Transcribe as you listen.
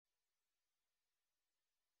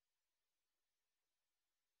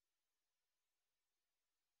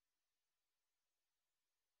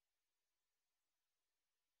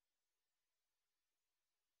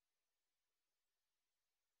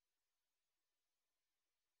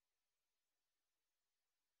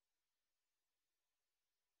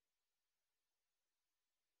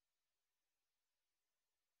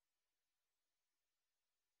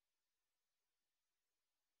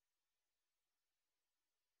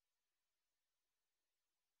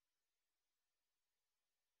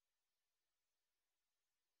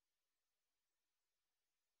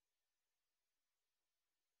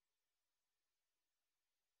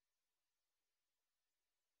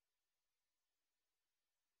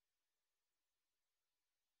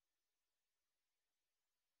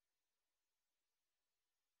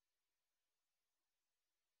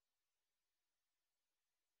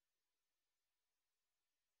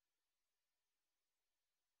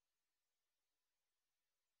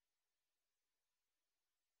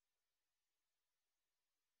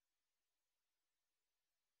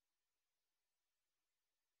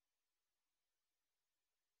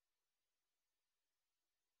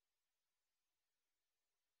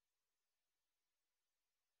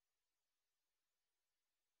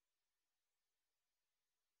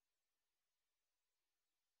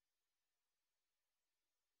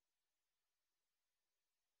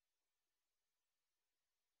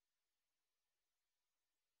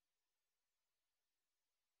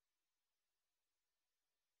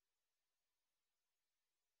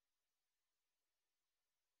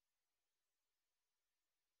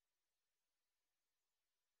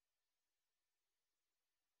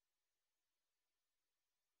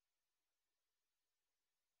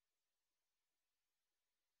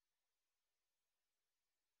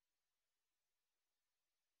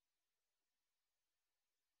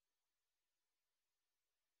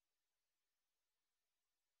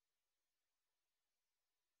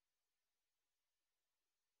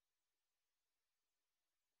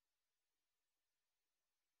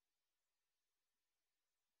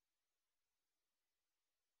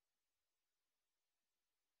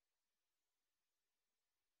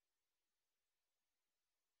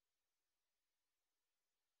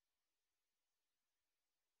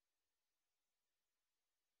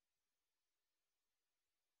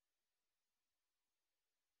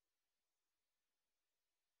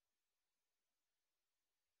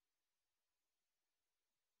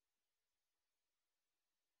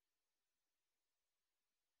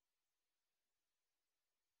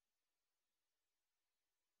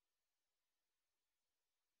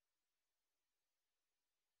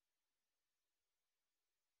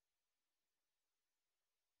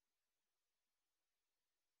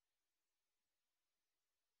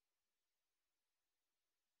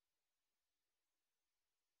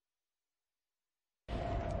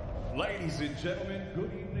Ladies and gentlemen,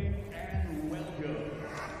 good evening and welcome.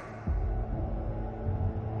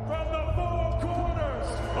 From the four corners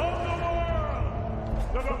of the world,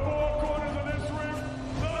 to the four corners of this ring,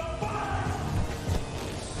 the fight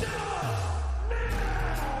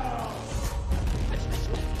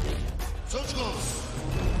starts now!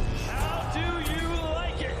 How do you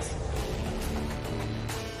like it?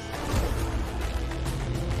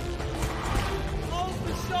 On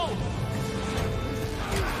the shoulder.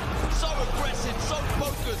 So aggressive, so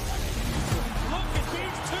focused. Look at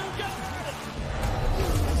these two guys.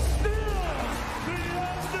 Still the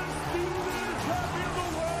undisputed champion of the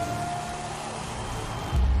world.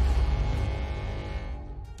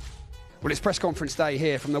 Well, it's press conference day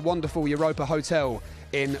here from the wonderful Europa Hotel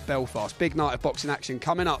in Belfast. Big night of boxing action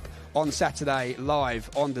coming up on Saturday, live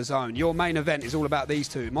on The Zone. Your main event is all about these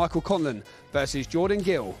two. Michael Conlan versus Jordan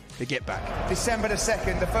Gill, the Get Back. December the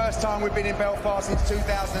 2nd, the first time we've been in Belfast since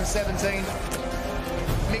 2017.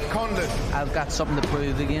 Nick Conlan. I've got something to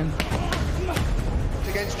prove again.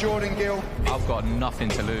 Against Jordan Gill. I've got nothing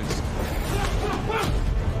to lose.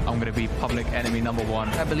 I'm going to be public enemy number one.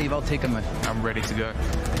 I believe I'll take him in. I'm ready to go.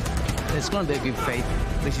 It's going to be a good fight.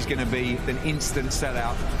 This is going to be an instant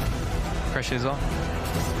sellout. Pressure's on.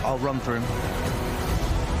 I'll run through him.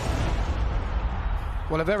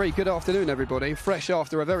 Well, a very good afternoon, everybody. Fresh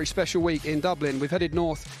after a very special week in Dublin, we've headed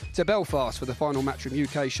north to Belfast for the final Matchroom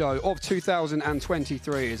UK show of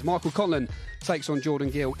 2023 as Michael Conlan takes on Jordan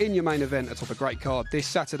Gill in your main event atop a great card this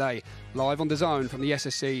Saturday, live on The Zone from the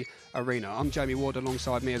SSC Arena. I'm Jamie Ward,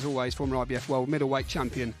 alongside me, as always, former IBF World Middleweight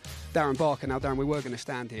Champion Darren Barker. Now, Darren, we were going to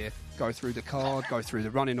stand here, go through the card, go through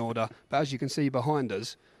the running order, but as you can see behind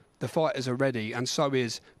us, the fighters are ready, and so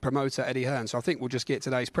is promoter Eddie Hearn. So I think we'll just get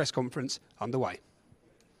today's press conference underway.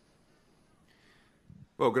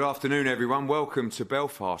 Well, good afternoon, everyone. Welcome to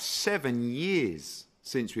Belfast. 7 years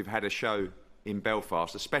since we've had a show in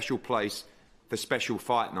Belfast, a special place for special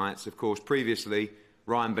fight nights. Of course, previously,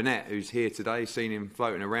 Ryan Burnett, who's here today, seen him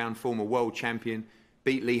floating around, former world champion,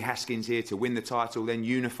 beat Lee Haskins here to win the title, then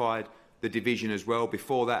unified the division as well.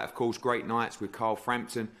 Before that, of course, great nights with Carl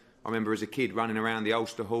Frampton. I remember as a kid running around the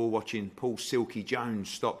Ulster Hall watching Paul Silky Jones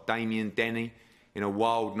stop Damien Denny in a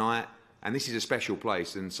wild night. And this is a special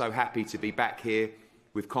place, and so happy to be back here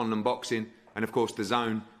with Conlan Boxing and, of course, The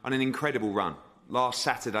Zone on an incredible run. Last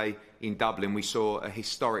Saturday in Dublin, we saw a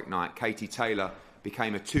historic night. Katie Taylor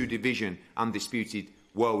became a two-division undisputed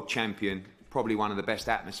world champion, probably one of the best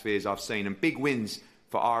atmospheres I've seen, and big wins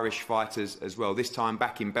for Irish fighters as well. This time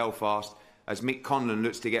back in Belfast as Mick Conlan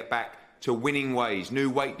looks to get back to winning ways, new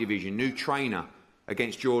weight division, new trainer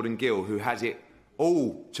against Jordan Gill, who has it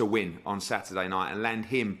all to win on Saturday night and land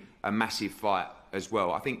him a massive fight as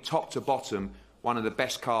well. I think top to bottom, one of the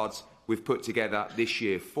best cards we've put together this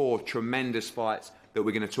year. 4 tremendous fights that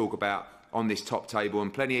we're going to talk about on this top table,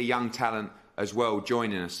 and plenty of young talent as well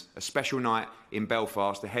joining us. A special night in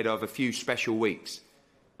Belfast ahead of a few special weeks.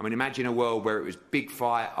 I mean, imagine a world where it was big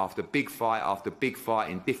fight after big fight after big fight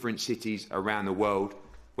in different cities around the world.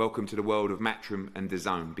 Welcome to the world of Matchroom and The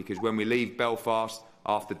Zone, because when we leave Belfast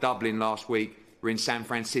after Dublin last week, we're in San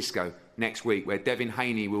Francisco next week, where Devin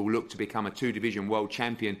Haney will look to become a two-division world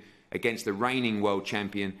champion against the reigning world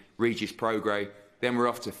champion, Regis Prograis. Then we're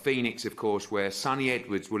off to Phoenix, of course, where Sonny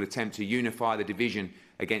Edwards will attempt to unify the division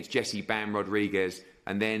against Jesse Bam Rodriguez.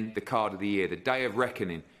 And then the card of the year, the Day of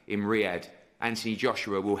Reckoning in Riyadh. Anthony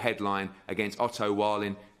Joshua will headline against Otto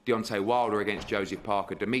Warlin, Deontay Wilder against Joseph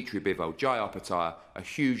Parker, Dimitri Bivol, Jai Opetaia. A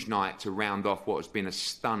huge night to round off what has been a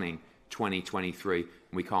stunning 2023. And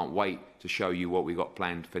we can't wait to show you what we've got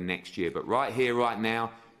planned for next year. But right here, right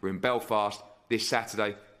now, we're in Belfast this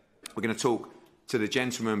Saturday. We're going to talk to the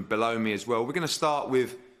gentleman below me as well. We're going to start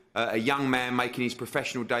with a young man making his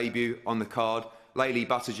professional debut on the card, Leli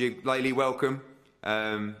Buttigieg. Leli, welcome.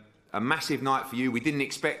 A massive night for you. We didn't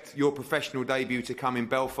expect your professional debut to come in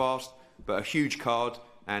Belfast, but a huge card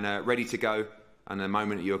and ready to go, and a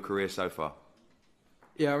moment of your career so far.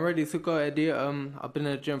 Yeah, I'm ready to go, Eddie. I've been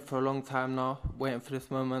in the gym for a long time now, waiting for this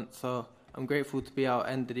moment, so I'm grateful to be out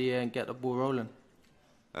end of the year and get the ball rolling.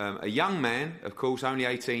 A young man, of course, only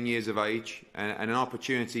 18 years of age, and an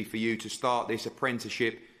opportunity for you to start this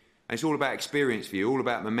apprenticeship. And it's all about experience for you, all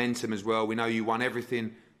about momentum as well. We know you won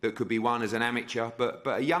everything that could be won as an amateur, but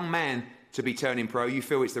a young man to be turning pro, you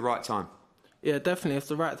feel it's the right time? Yeah, definitely. It's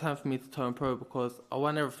the right time for me to turn pro because I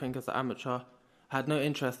won everything as an amateur. I had no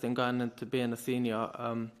interest in going into being a senior.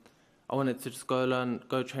 I wanted to just go learn,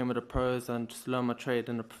 go train with the pros and just learn my trade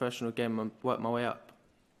in the professional game and work my way up.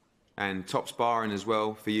 And top sparring as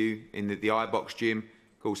well for you in the iBox gym.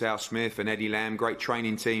 Of course, Al Smith and Eddie Lamb, great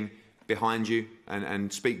training team behind you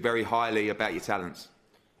and speak very highly about your talents.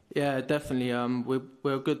 Yeah, definitely.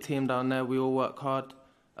 We're a good team down there. We all work hard.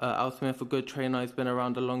 Al Smith, a good trainer, he's been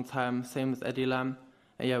around a long time, same as Eddie Lamb.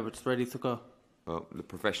 And yeah, we're just ready to go. Well, the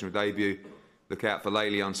professional debut. Look out for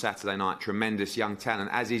Leli on Saturday night. Tremendous young talent,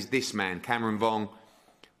 as is this man, Cameron Vuong.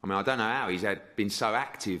 I mean, I don't know how he's been so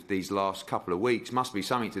active these last couple of weeks. Must be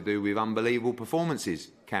something to do with unbelievable performances,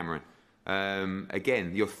 Cameron.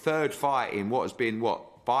 Again, your third fight in what has been,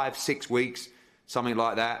 5-6 weeks, something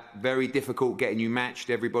like that. Very difficult getting you matched.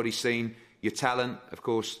 Everybody's seen your talent, of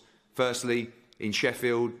course, firstly in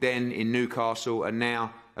Sheffield, then in Newcastle, and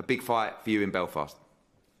now a big fight for you in Belfast.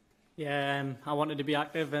 Yeah, I wanted to be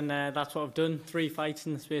active, and that's what I've done. 3 fights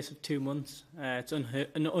in the space of 2 months. It's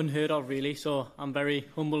unheard of, really, so I'm very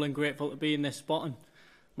humble and grateful to be in this spot, and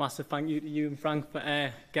massive thank you to you and Frank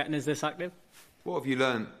for getting us this active. What have you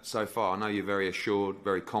learned so far? I know you're very assured,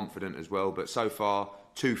 very confident as well, but so far,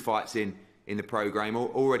 2 fights in the programme,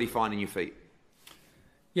 already finding your feet.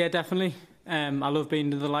 Yeah, definitely. I love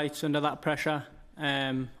being in the lights under that pressure.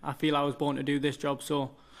 I feel I was born to do this job,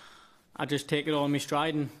 so I just take it all in my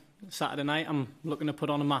stride, and Saturday night I'm looking to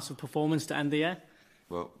put on a massive performance to end the year.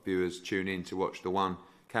 Well, viewers tune in to watch the one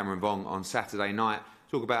Cameron Vuong on Saturday night.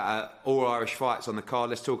 Talk about all Irish fights on the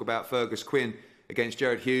card. Let's talk about Fergus Quinn against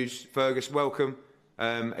Jared Hughes. Fergus, welcome.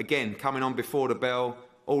 Again, coming on before the bell,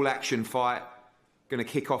 all action fight. Going to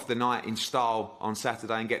kick off the night in style on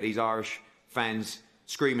Saturday and get these Irish fans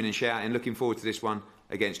screaming and shouting. Looking forward to this one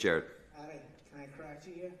against Jared. Addy, can I correct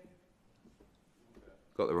you here?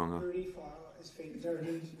 Got the wrong one. Rudy Farrell is feet Jared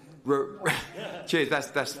Hughes. Cheers,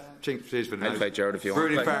 that's cheers for the I'll play Jared if you want.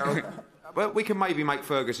 Rudy Farrell. Well, we can maybe make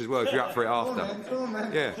Fergus as well if you're up for it after. Come on,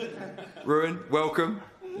 man. Yeah. Ruin, welcome.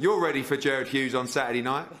 You're ready for Jared Hughes on Saturday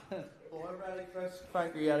night. Well, I'm ready, Chris.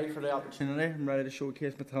 Thank you, Eddie, for the opportunity. I'm ready to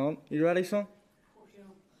showcase my talent. You ready, son?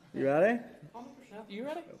 You ready? 100%. You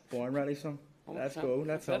ready? Born ready, son. 100%. Let's go.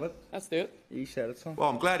 Let's have it. Let's do it. You said it, son. Well,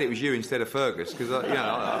 I'm glad it was you instead of Fergus, because I don't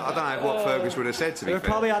know what Fergus would have said to me. We're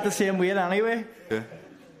probably at the same weight anyway. Yeah.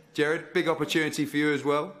 Jared, big opportunity for you as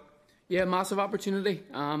well. Yeah, massive opportunity.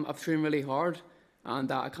 I've trained really hard,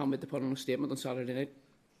 and I can't wait to put on a statement on Saturday night.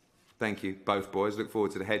 Thank you, both boys. Look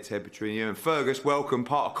forward to the head-to-head between you. And Fergus, welcome,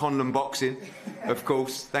 part of Conlan Boxing, of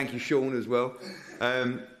course. Thank you, Sean, as well.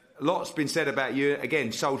 Lots been said about you.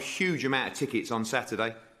 Again, sold huge amount of tickets on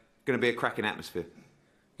Saturday. Going to be a cracking atmosphere.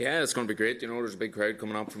 Yeah, it's going to be great. There's a big crowd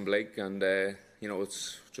coming up from Blake, and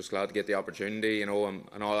it's just glad to get the opportunity. I'm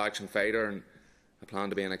an all-action fighter, and I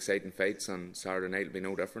plan to be in exciting fights, and Saturday night will be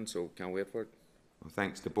no different, so can't wait for it. Well,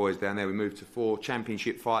 thanks to the boys down there. We moved to 4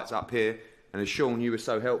 championship fights up here, and as Sean, you were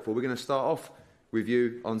so helpful. We're going to start off with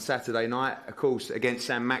you on Saturday night, of course, against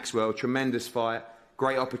Sam Maxwell. Tremendous fight,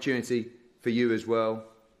 great opportunity for you as well.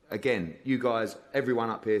 Again, you guys, everyone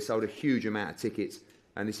up here sold a huge amount of tickets,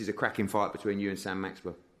 and this is a cracking fight between you and Sam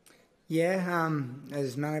Maxwell. Yeah,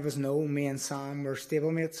 as many of us know, me and Sam were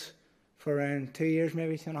stablemates for around 2 years,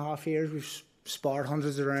 maybe 2.5 years. We've sparred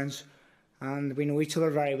hundreds of rounds, and we know each other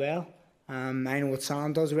very well. I know what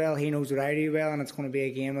Sam does well, he knows what I do well, and it's going to be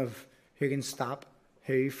a game of who can stop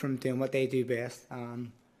who from doing what they do best.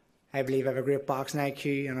 I believe I have a great boxing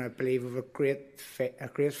IQ, and I believe we have a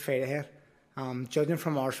great fight ahead. Judging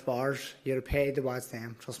from our spars, you're paid to watch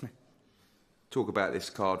them, trust me. Talk about this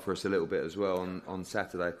card for us a little bit as well on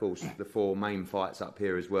Saturday. Of course, the 4 main fights up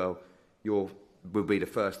here as well. Will be the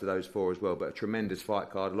first of those 4 as well, but a tremendous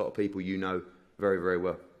fight card. A lot of people you know very, very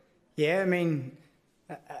well. Yeah, I mean,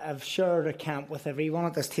 I've shared a camp with everyone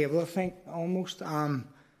at this table, I think, almost.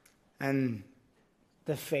 And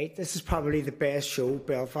the fight, this is probably the best show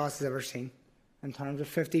Belfast has ever seen in terms of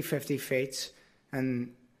 50-50 fights,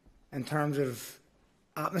 and in terms of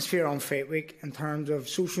atmosphere on Fight Week, in terms of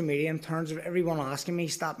social media, in terms of everyone asking me,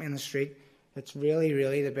 stop me in the street. It's really,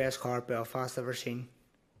 really the best card Belfast ever seen.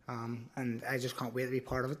 And I just can't wait to be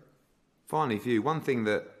part of it. Finally, for you, one thing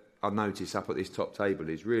that I've noticed up at this top table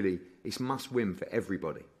is really it's must win for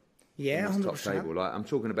everybody. Yeah, 100%. Top table. Like, I'm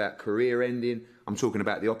talking about career ending. I'm talking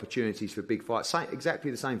about the opportunities for big fights.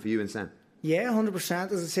 Exactly the same for you and Sam. Yeah,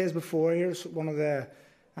 100%. As it says before, here's one of the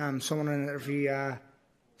someone in an interview.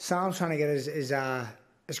 Sam's trying to get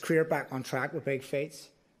his career back on track with big fights.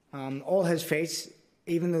 All his fights,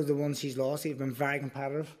 even though the ones he's lost, he's been very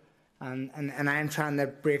competitive. And I'm trying to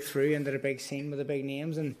break through into the big scene with the big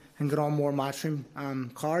names and get on more Matchroom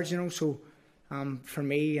cards, So for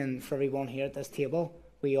me and for everyone here at this table,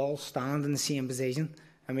 we all stand in the same position,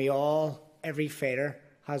 and every fighter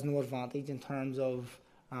has no advantage in terms of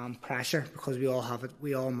pressure, because we all have it.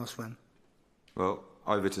 We all must win. Well,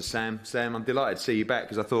 over to Sam. Sam, I'm delighted to see you back,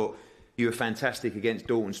 because I thought you were fantastic against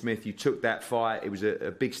Dalton Smith. You took that fight. It was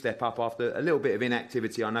a big step up after a little bit of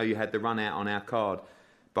inactivity. I know you had the run out on our card.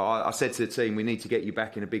 But I said to the team, we need to get you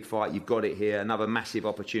back in a big fight. You've got it here. Another massive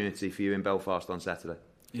opportunity for you in Belfast on Saturday.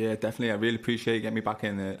 Yeah, definitely. I really appreciate getting me back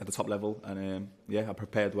in at the top level. And yeah, I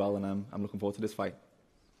prepared well, and I'm looking forward to this fight.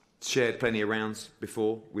 Shared plenty of rounds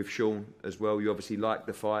before with Sean as well. You obviously like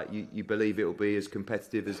the fight. You believe it will be as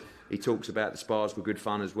competitive as he talks about. The spars were good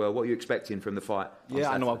fun as well. What are you expecting from the fight?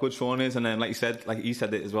 Yeah, I know how good Sean is, and like you said, like he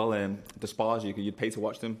said it as well. The spars, you'd pay to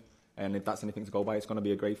watch them, and if that's anything to go by, it's going to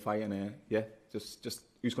be a great fight. And yeah, just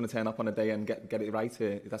who's going to turn up on the day and get it right?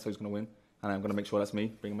 That's who's going to win, and I'm going to make sure that's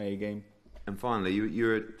me. Bring my A game. And finally,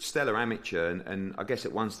 you're a stellar amateur, and I guess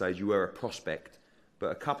at one stage you were a prospect,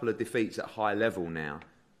 but a couple of defeats at high level now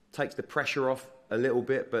takes the pressure off a little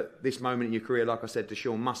bit. But this moment in your career, like I said to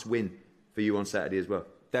Sean, must win for you on Saturday as well.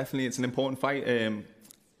 Definitely, it's an important fight. I've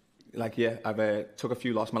took a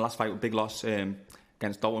few losses. My last fight was a big loss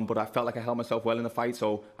against Dalton, but I felt like I held myself well in the fight.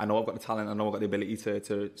 So I know I've got the talent. I know I've got the ability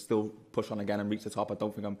to still push on again and reach the top. I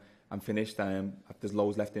don't think I'm finished. There's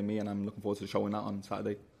loads left in me, and I'm looking forward to showing that on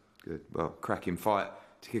Saturday. Good. Well, cracking fight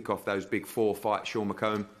to kick off those big 4 fights. Sean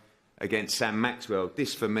McComb against Sam Maxwell.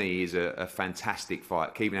 This, for me, is a fantastic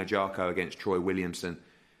fight. Caoimhin Agyarko against Troy Williamson.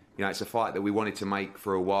 You know, it's a fight that we wanted to make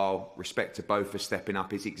for a while. Respect to both for stepping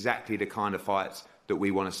up. It's exactly the kind of fights that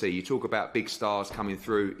we want to see. You talk about big stars coming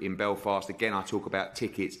through in Belfast. Again, I talk about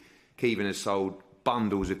tickets. Caoimhin has sold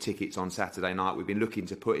bundles of tickets on Saturday night. We've been looking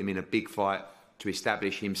to put him in a big fight to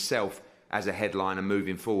establish himself as a headliner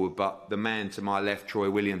moving forward. But the man to my left, Troy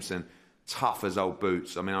Williamson, tough as old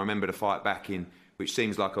boots. I mean, I remember the fight back in, which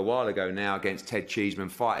seems like a while ago now, against Ted Cheeseman,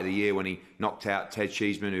 fight of the year, when he knocked out Ted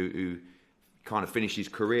Cheeseman, who kind of finished his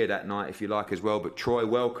career that night, if you like, as well. But Troy,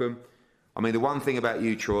 welcome. I mean, the one thing about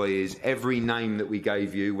you, Troy, is every name that we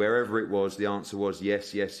gave you, wherever it was, the answer was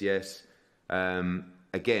yes, yes, yes.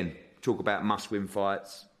 Again, talk about must-win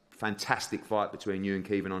fights. Fantastic fight between you and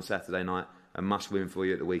Caoimhin on Saturday night, and must-win for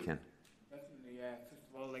you at the weekend. Definitely, yeah. First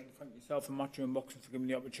of all, I'd like to thank yourself and Matchroom Boxing for giving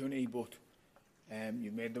me the opportunity, but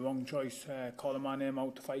you made the wrong choice calling my name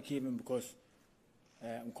out to fight Caoimhin, because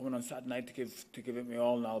I'm coming on Saturday night to give it my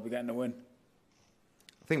all, and I'll be getting a win.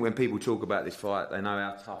 I think when people talk about this fight, they know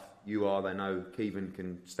how tough you are. They know Caoimhin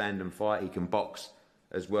can stand and fight. He can box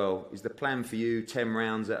as well. Is the plan for you 10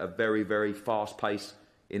 rounds at a very, very fast pace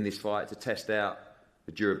in this fight to test out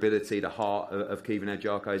the durability, the heart of Caoimhin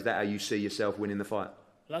Agyarko? Is that how you see yourself winning the fight?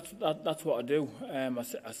 That's what I do.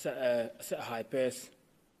 I set a high pace.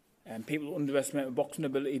 People underestimate my boxing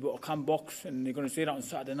ability, but I can box, and you're going to see that on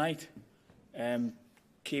Saturday night.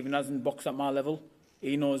 Caoimhin hasn't boxed at my level.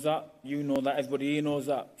 He knows that. You know that. Everybody here knows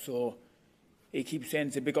that. So he keeps saying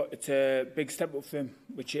it's a big step up for him,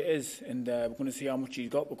 which it is. And we're going to see how much he's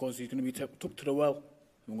got, because he's going to be took to the well. And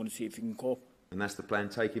we're going to see if he can cope. And that's the plan.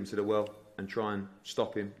 Take him to the well and try and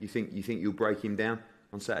stop him. You think you'll break him down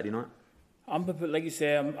on Saturday night? Like you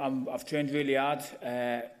say, I've trained really hard.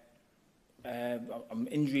 I'm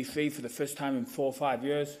injury free for the first time in 4 or 5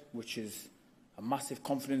 years, which is a massive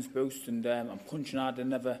confidence boost. And I'm punching harder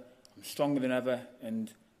than ever. I'm stronger than ever, and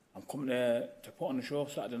I'm coming to put on a show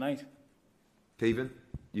Saturday night. Caoimhin,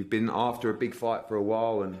 you've been after a big fight for a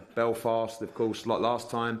while, and Belfast, of course, like last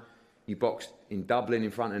time, you boxed in Dublin in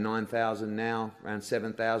front of 9,000, now around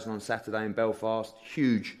 7,000 on Saturday in Belfast.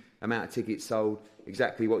 Huge amount of tickets sold.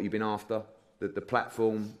 Exactly what you've been after, the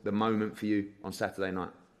platform, the moment for you on Saturday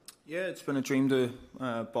night. Yeah, it's been a dream to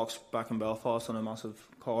box back in Belfast on a massive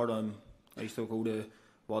card. I used to go to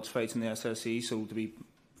watch fights in the SSC, so to be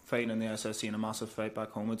fighting in the SSC in a massive fight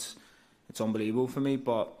back home, it's unbelievable for me.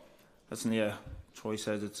 But listen, yeah, Troy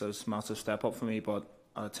says it's a massive step up for me, but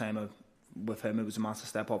at a time with him, it was a massive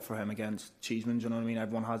step up for him against Cheeseman. Do you know what I mean?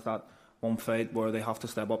 Everyone has that one fight where they have to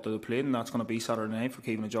step up to the plate, and that's going to be Saturday night for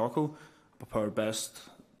Caoimhin Agyarko. Prepared best.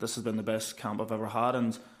 This has been the best camp I've ever had,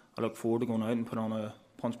 and I look forward to going out and put on a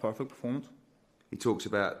punch-perfect performance. He talks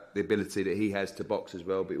about the ability that he has to box as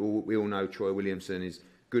well, but we all know Troy Williamson is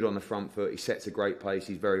good on the front foot. He sets a great pace.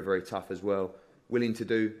 He's very, very tough as well. Willing to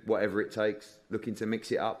do whatever it takes. Looking to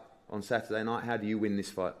mix it up on Saturday night. How do you win this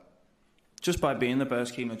fight? Just by being the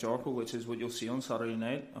best Caoimhin Agyarko, which is what you'll see on Saturday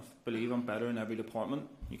night. I believe I'm better in every department.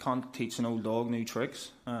 You can't teach an old dog new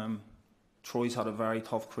tricks. Troy's had a very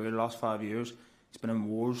tough career the last 5 years. He's been in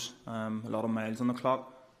wars, a lot of miles on the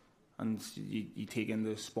clock, and you take in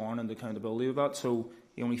the sparring and the accountability of that. So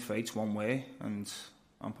he only fights one way, and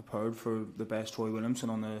I'm prepared for the best Troy Williamson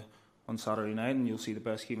on Saturday night, and you'll see the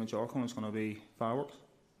best Caoimhin Agyarko, and it's going to be fireworks.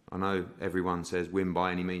 I know everyone says win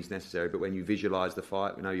by any means necessary, but when you visualise the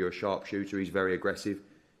fight, we know you're a sharpshooter, he's very aggressive.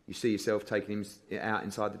 You see yourself taking him out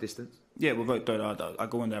inside the distance? Yeah, without doubt. I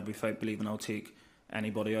go into every fight believing I'll take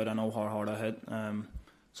anybody out. I know how hard I hit.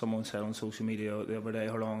 Someone said on social media the other day,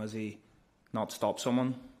 how long has he not stop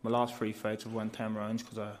someone. My last 3 fights I've won 10 rounds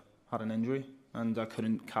because I had an injury and I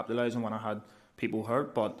couldn't capitalise on when I had people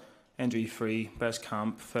hurt. But injury-free, best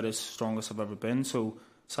camp, fittest, strongest I've ever been. So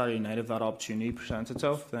Saturday night, if that opportunity presents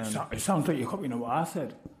itself, then... It sounds like you're copying what I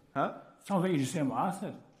said. Huh? Sounds like you're just saying what I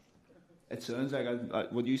said. It sounds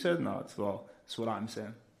like what you said. No, it's what I'm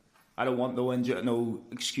saying. I don't want no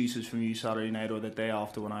excuses from you Saturday night or the day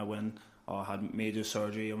after when I win. Oh, I had major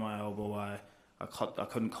surgery on my elbow. I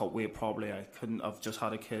couldn't cut weight properly. I've just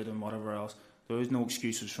had a kid and whatever else. There is no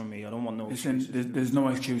excuses from me. I don't want no excuses. There's no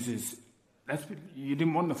excuses. You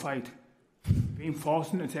didn't want the fight. Being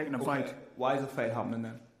forced into taking a fight. Why is the fight happening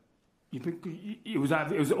then? It was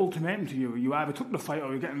an ultimatum to you. You either took the fight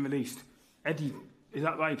or you're getting released. Eddie, is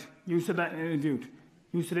that right? You said that in an interview.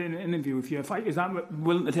 You said it in an interview. If your fighters aren't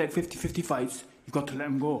willing to take 50-50 fights, you've got to let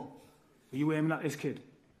them go. Are you aiming at this kid?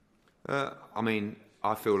 I mean,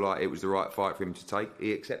 I feel like it was the right fight for him to take.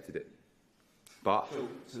 He accepted it. But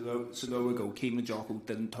so there we go. Caoimhin Agyarko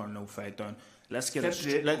didn't turn no fight down. Let's get it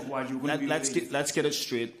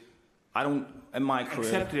straight. I don't, in my career...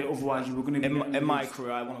 Accepted it, otherwise you were going to be... In my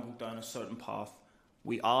career, I want to go down a certain path.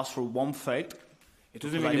 We asked for one fight. It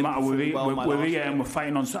doesn't really matter. We're here and we're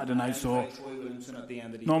fighting on Saturday night, so...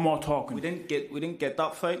 No more talking. We didn't get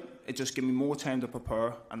that fight. It just gave me more time to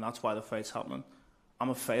prepare, and that's why the fight's happening. I'm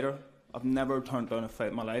a fighter. I've never turned down a fight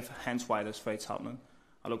in my life, hence why this fight's happening.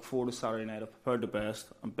 I look forward to Saturday night. I've prepared the best.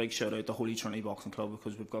 And big shout out to Holy Trinity Boxing Club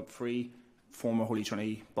because we've got 3 former Holy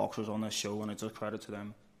Trinity boxers on this show, and it's a credit to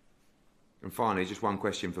them. And finally, just one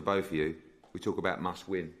question for both of you. We talk about must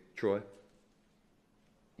win. Troy,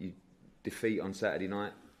 you defeat on Saturday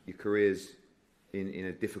night. Your career's in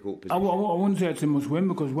a difficult position. I wouldn't say it's a must win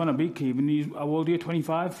because when I beat Caoimhin, how old are you?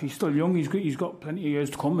 25. He's still young. He's got plenty of years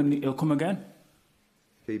to come, and he'll come again.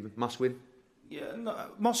 Caoimhin, must win. Yeah, no,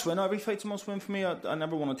 must win. Every fight's a must win for me. I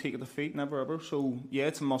never want to take a defeat, never ever. So yeah,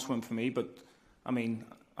 it's a must win for me. But I mean,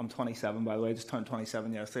 I'm 27 by the way. I just turned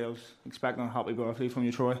 27 yesterday. I was expecting a happy birthday from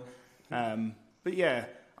you, Troy. But yeah,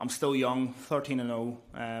 I'm still young,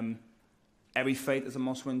 13-0. Every fight is a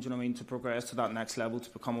must win. Do you know what I mean? To progress to that next level, to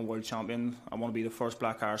become a world champion. I want to be the first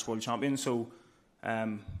Black Irish world champion. So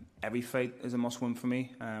every fight is a must win for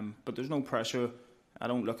me. But there's no pressure. I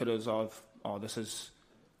don't look at it as this is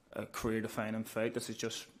a career-defining fight. This is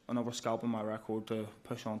just another scalp in my record to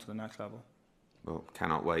push on to the next level. Well,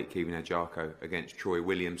 cannot wait. Caoimhin Agyarko against Troy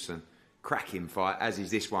Williamson. Cracking fight, as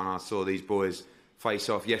is this one. I saw these boys face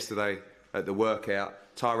off yesterday at the workout.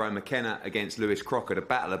 Tyrone McKenna against Lewis Crocker. The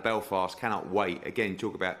Battle of Belfast. Cannot wait. Again,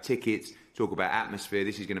 talk about tickets, talk about atmosphere.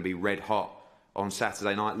 This is going to be red hot on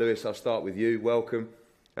Saturday night. Lewis, I'll start with you. Welcome.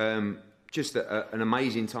 Just an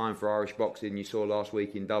amazing time for Irish boxing you saw last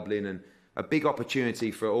week in Dublin, and a big opportunity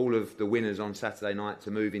for all of the winners on Saturday night to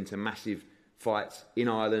move into massive fights in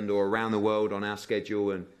Ireland or around the world on our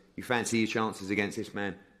schedule. And you fancy your chances against this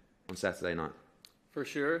man on Saturday night? For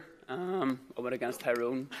sure. I went against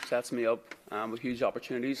Tyrone. Sets me up with huge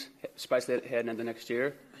opportunities, especially heading into next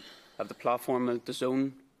year. I have the platform at the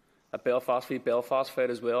zone. A Belfast fight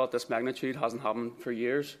as well at this magnitude hasn't happened for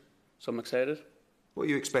years, so I'm excited. What are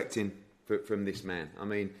you expecting from this man? I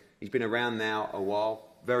mean, he's been around now a while.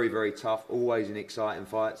 Very, very tough, always in exciting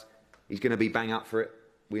fights. He's going to be bang up for it.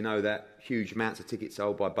 We know that. Huge amounts of tickets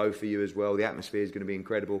sold by both of you as well. The atmosphere is going to be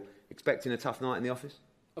incredible. Expecting a tough night in the office?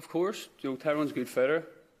 Of course. Tyrone's a good fighter.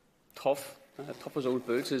 Tough. Tough as old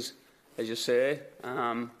boots, as you say.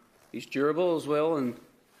 He's durable as well, and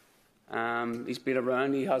he's been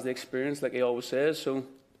around. He has the experience, like he always says. So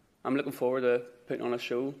I'm looking forward to putting on a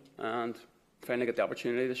show and finally get the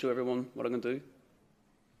opportunity to show everyone what I can do.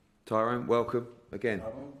 Tyrone, welcome. Again,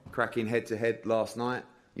 cracking head-to-head last night.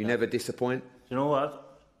 You never disappoint. You know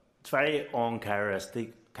what? It's very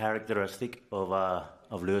uncharacteristic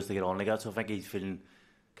of Lewis to get on like that. So I think he's feeling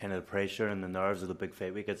kind of the pressure and the nerves of the big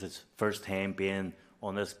fight week. It's his first time being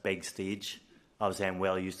on this big stage. Obviously, I'm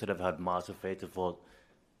well used to it. I've had massive fights. I've fought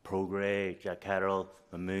Prograis, Jack Carroll,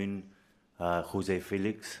 Mamoon, Jose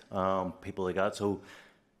Felix, people like that. So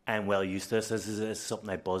I'm well used to this. This is something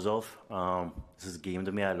I buzz off. This is a game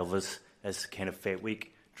to me. I love this kind of fight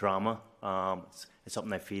week drama. It's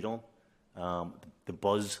something I feed on. The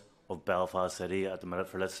buzz of Belfast City at the minute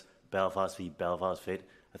for this Belfast v Belfast fight.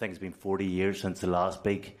 I think it's been 40 years since the last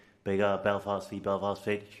big Belfast v Belfast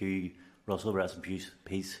fight. Hugh Russell, rest in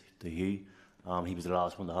peace to Hugh. He was the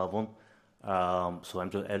last one to have one. So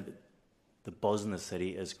the buzz in the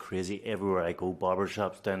city is crazy. Everywhere I go,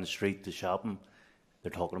 barbershops down the street, the shopping,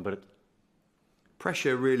 they're talking about it.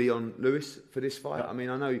 Pressure really on Lewis for this fight? I mean,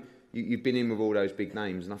 I know you've been in with all those big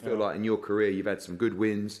names, and I feel like in your career you've had some good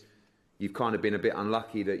wins. you've kind of been a bit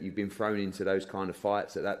unlucky that you've been thrown into those kind of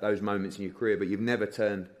fights at those moments in your career, but you've never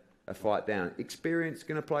turned a fight down. Experience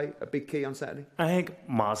going to play a big key on Saturday? I think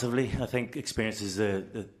massively. I think experience is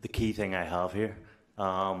the key thing I have here.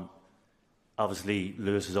 Obviously,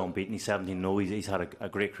 Lewis is unbeaten. He's 17-0. He's had a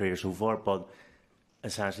great career so far, but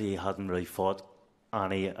essentially he hasn't really fought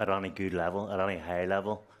at any good level, at any high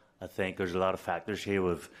level. I think there's a lot of factors here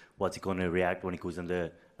with what's he going to react when he goes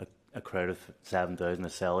into a crowd of 7,000, a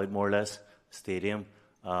sellout more or less, stadium.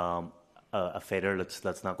 A fighter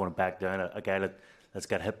that's not going to back down, a guy that's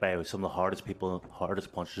got hit by some of the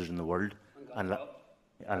hardest punchers in the world, and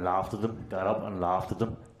laughed at them, got up and laughed at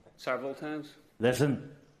them. Several times. Listen,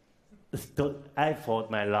 I fought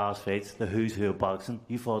my last fights, the who's who of boxing.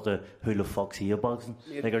 You fought the who the fuck's he of boxing.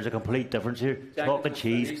 Like, there's a complete difference here. Talk and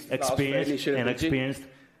cheese, experienced, inexperienced.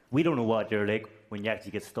 We don't know what you're like when you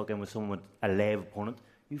actually get stuck in with someone with a live opponent.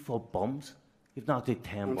 You fought bums. You've knocked out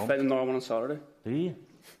 10 bums. I'm fighting another one on Saturday. Do you?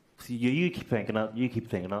 See, you keep thinking that. You keep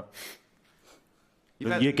thinking that.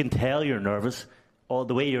 You can tell you're nervous.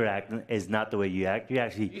 The way you're acting is not the way you act. You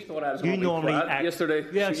actually, you thought I was normally act yesterday.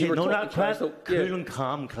 You actually, you no, not quiet, cool yeah. and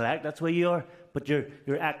calm, collect. That's where you are. But you're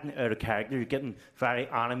acting out of character. You're getting very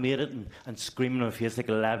animated and screaming in the face like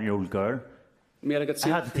an 11-year-old girl. Mate, I could see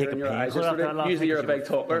it in your eyes yesterday. Usually you're a big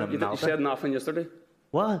talker. You said nothing yesterday.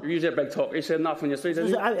 What? You're usually a big talker. You said nothing yesterday,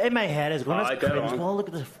 didn't you? In my head, I was going, that's cringe. Well, look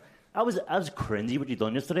at this. I was cringy what you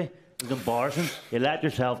done yesterday. It was embarrassing. You let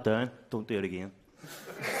yourself down. Don't do it again.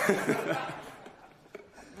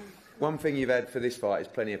 One thing you've had for this fight is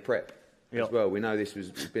plenty of prep as well. We know this has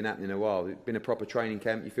been happening a while. It's been a proper training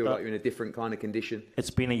camp. You feel like you're in a different kind of condition? It's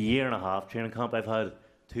been a year and a half training camp. I've had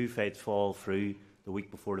 2 fights fall through the week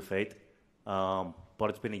before the fight. But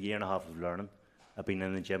it's been a year and a half of learning. I've been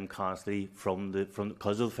in the gym constantly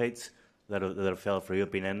because of the fights that have fell through.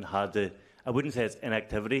 I've been in, I wouldn't say it's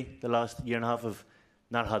inactivity the last year and a half. I've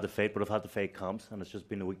not had the fight, but I've had the fight camps, and it's just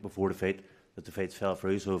been the week before the fight that the fights fell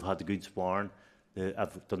through. So I've had the good sparring.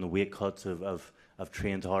 I've done the weight cuts. I've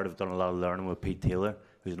trained hard. I've done a lot of learning with Pete Taylor,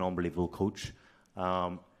 who's an unbelievable coach.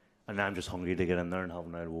 And I'm just hungry to get in there and have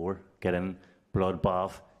another war. Get in,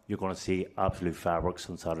 bloodbath. You're going to see absolute fireworks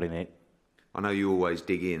on Saturday night. I know you always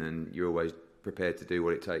dig in and you're always prepared to do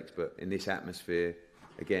what it takes, but in this atmosphere,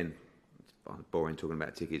 again, it's boring talking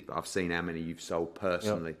about tickets, but I've seen how many you've sold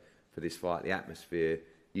personally for this fight. The atmosphere,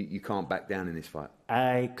 you can't back down in this fight.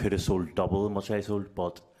 I could have sold double how much I sold,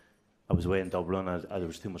 but I was away in Dublin and there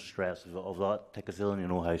was too much stress of that ticket selling. You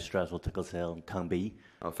know how stressful ticket selling can be.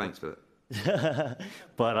 Oh, thanks for that.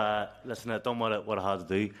 But listen, I've done what I had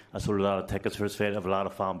to do. I sold a lot of tickets for this fight. I have a lot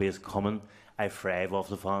of fan base coming. I thrive off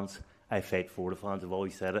the fans. I fight for the fans. I've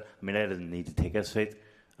always said it. I mean, I didn't need to take this fight.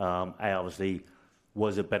 I obviously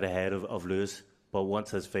was a bit ahead of Lewis, but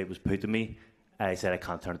once this fight was put to me, I said I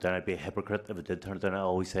can't turn it down. I'd be a hypocrite if I did turn it down. I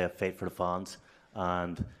always say I fight for the fans,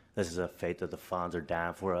 and this is a fight that the fans are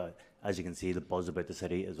down for. As you can see, the buzz about the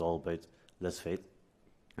city is all about this fight.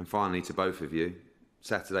 And finally, to both of you,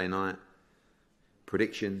 Saturday night,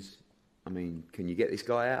 predictions. I mean, can you get this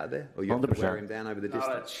guy out of there? Or you have to wear him down over the distance?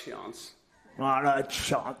 Not a chance. Not a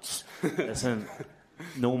chance. Listen,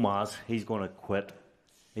 no mas. He's going to quit.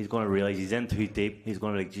 He's going to realise he's in too deep. He's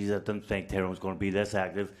going to be like, Jesus, I didn't think Tyrone was going to be this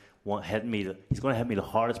active. He's going to hit me the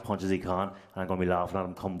hardest punches he can, and I'm going to be laughing at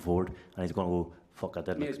him coming forward, and he's going to go, fuck, I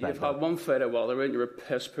didn't expect You've that. had one fight at welterweight, you were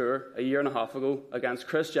piss poor a year and a half ago against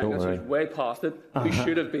Chris Jenkins, who's way past it, who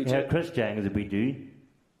should have beat you. Yeah, Chris Jenkins would beat you.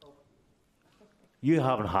 You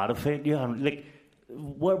haven't had a fight. You haven't, like,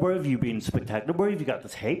 where have you been spectacular? Where have you got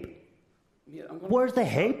this hype? Yeah, Where's the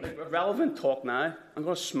hype? Like, relevant talk now. I'm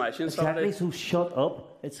going to smash you on Exactly, Saturday. so shut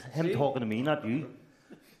up. It's him talking to me, not you.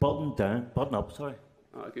 Button up, sorry.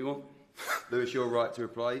 Good one. Lewis, you're right to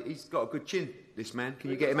reply. He's got a good chin, this man. Can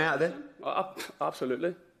you get him out of there?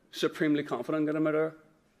 Absolutely. Supremely confident get him out of there.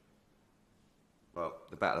 Well,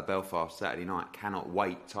 the Battle of Belfast Saturday night. Cannot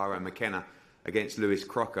wait. Tyrone McKenna against Lewis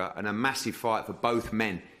Crocker. And a massive fight for both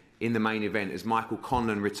men in the main event as Michael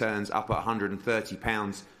Conlan returns up at 130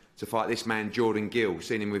 pounds to fight this man, Jordan Gill.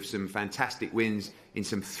 Seen him with some fantastic wins in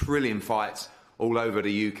some thrilling fights all over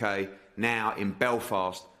the UK. Now in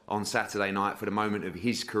Belfast on Saturday night for the moment of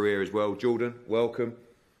his career as well. Jordan, welcome.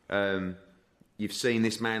 You've seen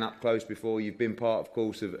this man up close before. You've been part, of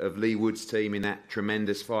course, of Lee Wood's team in that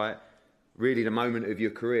tremendous fight. Really the moment of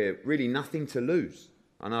your career. Really nothing to lose.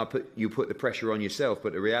 I know you put the pressure on yourself,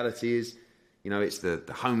 but the reality is, you know, it's the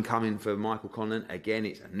homecoming for Michael Conlan. Again,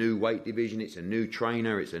 it's a new weight division. It's a new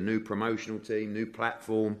trainer. It's a new promotional team, new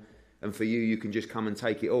platform. And for you can just come and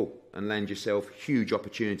take it all and land yourself huge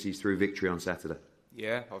opportunities through victory on Saturday.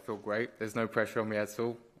 Yeah, I feel great. There's no pressure on me at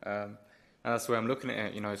all. And that's the way I'm looking at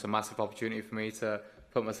it. You know, it's a massive opportunity for me to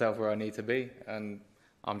put myself where I need to be, and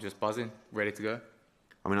I'm just buzzing, ready to go.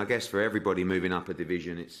 I mean, I guess for everybody moving up a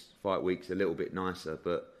division, it's fight week's a little bit nicer,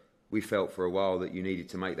 but we felt for a while that you needed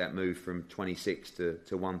to make that move from 26 to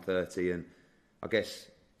 130, and I guess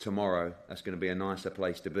tomorrow that's going to be a nicer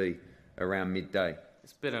place to be around midday.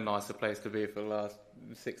 It's been a nicer place to be for the last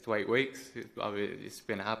 6 to 8 weeks. It's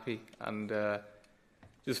been happy, and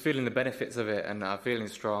just feeling the benefits of it, and I'm feeling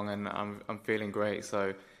strong, and I'm feeling great.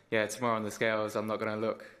 So yeah, tomorrow on the scales, I'm not going to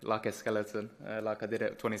look like a skeleton like I did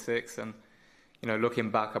at 26. And you know,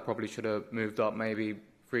 looking back, I probably should have moved up maybe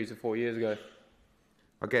 3 to 4 years ago.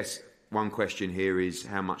 I guess one question here is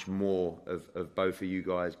how much more of both of you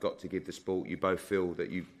guys got to give the sport. You both feel that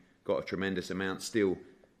you've got a tremendous amount still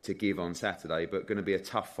to give on Saturday, but going to be a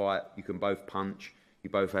tough fight. You can both punch. You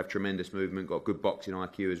both have tremendous movement, got good boxing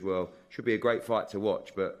IQ as well. Should be a great fight to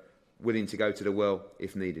watch, but willing to go to the well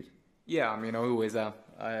if needed. Yeah, I mean, I always am.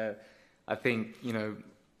 I think, you know,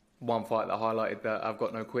 one fight that highlighted that I've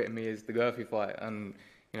got no quit in me is the Gurphy fight. And,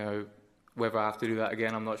 you know, whether I have to do that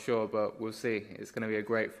again, I'm not sure, but we'll see. It's going to be a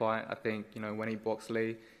great fight. I think, you know, when he boxed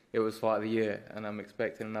Lee, it was fight of the year, and I'm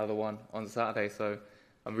expecting another one on Saturday. So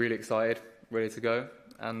I'm really excited, ready to go.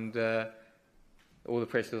 And all the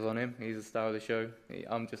pressure's on him. He's the star of the show.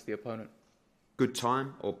 I'm just the opponent. Good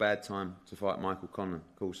time or bad time to fight Michael Conlan?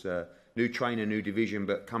 Of course, new trainer, new division,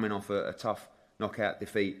 but coming off a tough knockout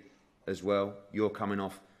defeat as well. You're coming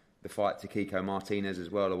off the fight to Kiko Martinez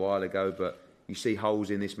as well a while ago, but you see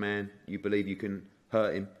holes in this man. You believe you can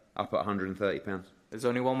hurt him up at 130 pounds? There's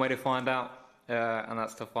only one way to find out, and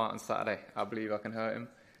that's to fight on Saturday. I believe I can hurt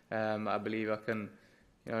him. I believe I can,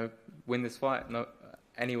 you know, win this fight. No,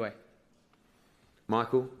 anyway.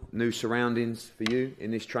 Michael, new surroundings for you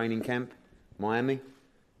in this training camp, Miami.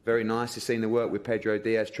 Very nice to see the work with Pedro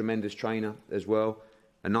Diaz, tremendous trainer as well.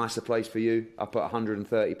 A nicer place for you, up at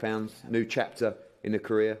 130 pounds. New chapter in the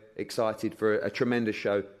career. Excited for a tremendous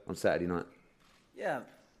show on Saturday night. Yeah,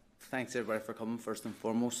 thanks everybody for coming first and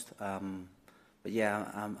foremost. But yeah,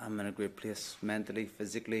 I'm in a great place mentally,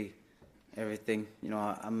 physically, everything. You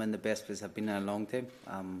know, I'm in the best place I've been in a long time.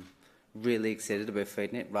 I'm really excited about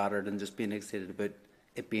fighting it rather than just being excited about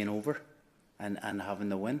it being over and having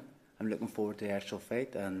the win. I'm looking forward to the actual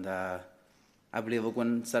fight, and I believe I'll go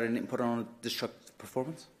on Saturday night and put on a destructive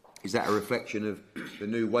performance. Is that a reflection of the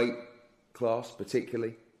new weight class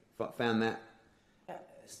particularly? Found that?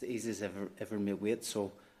 It's the easiest ever made weight,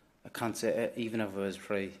 so I can't say, even if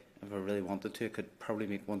I really wanted to, I could probably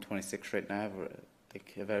make 126 right now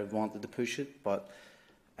if I wanted to push it, but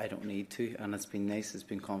I don't need to, and it's been nice, it's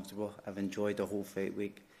been comfortable. I've enjoyed the whole fight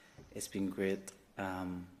week. It's been great.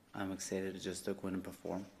 I'm excited to just go in and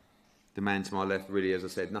perform. The man to my left, really, as I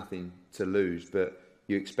said, nothing to lose, but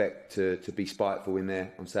you expect to be spiteful in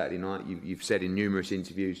there on Saturday night. You've said in numerous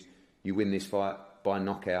interviews you win this fight by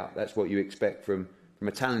knockout. That's what you expect from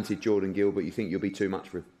a talented Jordan Gill, but you think you'll be too much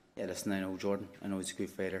for him. Yeah, listen, I know Jordan. I know he's a good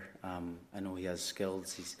fighter. I know he has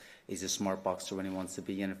skills. He's a smart boxer when he wants to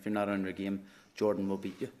be, and if you're not on your game, Jordan will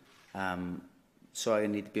beat you. So I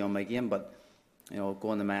need to be on my game, but you know,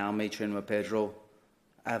 going to Miami, training with Pedro,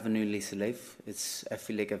 I have a new lease of life. I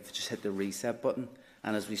feel like I've just hit the reset button,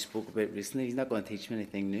 and as we spoke about recently, he's not going to teach me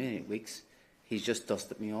anything new in 8 weeks. He's just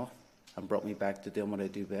dusted me off and brought me back to doing what I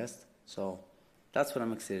do best. So that's what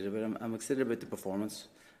I'm excited about. I'm excited about the performance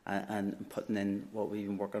and putting in what we've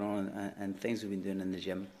been working on and things we've been doing in the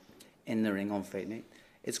gym, in the ring on fight night.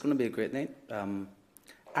 It's going to be a great night.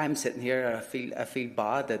 I'm sitting here and I feel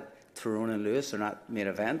bad that Tyrone and Lewis are not main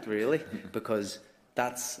event, really, because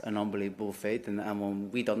that's an unbelievable fight. And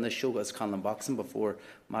when we done this show as Conlan Boxing before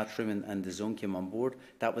Matchroom and the Zone came on board,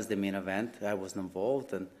 that was the main event. I wasn't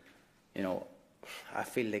involved, and you know, I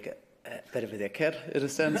feel like a bit of a dickhead in a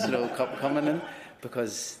sense, you know, coming in,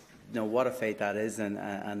 because you know what a fight that is, and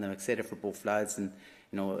I'm excited for both lads, and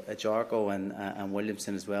you know, Agyarko and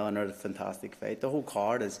Williamson as well, another fantastic fight. The whole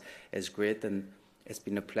card is great, and it's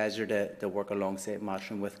been a pleasure to work alongside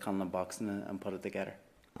Matchroom with Conlan Boxing and put it together.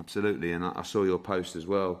 Absolutely, and I saw your post as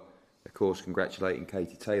well, of course, congratulating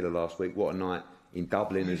Katie Taylor last week. What a night in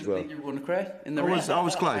Dublin as well. You were going to cry in the ring. I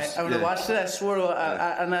was close. When I watched it, I swore,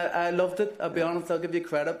 I loved it. I'll be honest, I'll give you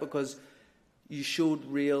credit, because you showed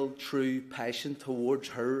real, true passion towards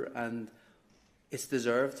her, and it's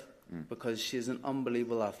deserved, because she's an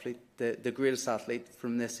unbelievable athlete, the greatest athlete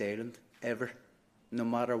from this island ever, no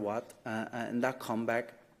matter what. And that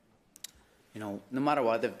comeback, you know, no matter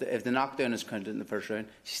what, if the knockdown is counted in the first round,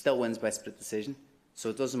 she still wins by split decision. So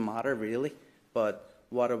it doesn't matter really. But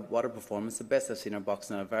what a performance! The best I've seen her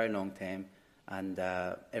boxing in a very long time, and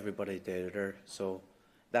everybody doubted her. So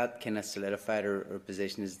that kind of solidified her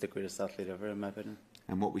position as the greatest athlete ever, in my opinion.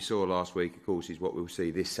 And what we saw last week, of course, is what we'll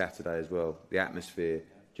see this Saturday as well. The atmosphere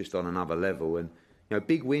just on another level. And, you know,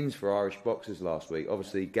 big wins for Irish boxers last week.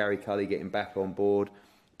 Obviously, Gary Cully getting back on board.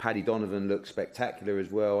 Paddy Donovan looked spectacular as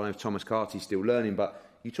well. I know Thomas Carty's still learning, but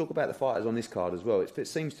you talk about the fighters on this card as well. It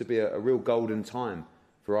seems to be a real golden time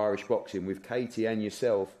for Irish boxing, with Katie and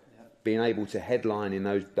yourself being able to headline in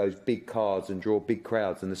those big cards and draw big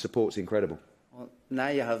crowds, and the support's incredible. Well, now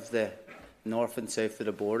you have the north and south of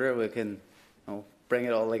the border. We can bring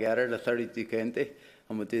it all together, the 32 county,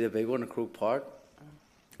 and we'll do the big one at Croke Park.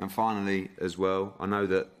 And finally, as well, I know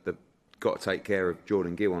that they've got to take care of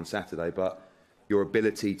Jordan Gill on Saturday, but your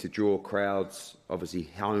ability to draw crowds, obviously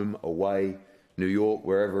home, away, New York,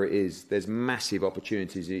 wherever it is, there's massive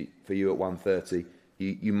opportunities for you at 130.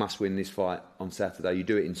 You must win this fight on Saturday. You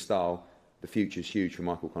do it in style. The future's huge for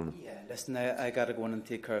Michael Conlan. Yeah, listen, I got to go in and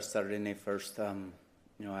take care of Saturday night first. I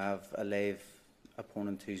have a live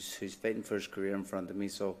opponent who's fighting for his career in front of me,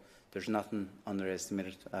 so there's nothing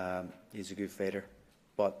underestimated. He's a good fighter,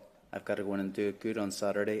 but I've got to go in and do it good on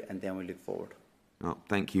Saturday, and then we look forward. Oh,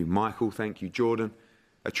 thank you, Michael. Thank you, Jordan.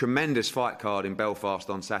 A tremendous fight card in Belfast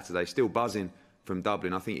on Saturday. Still buzzing from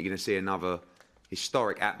Dublin. I think you're going to see another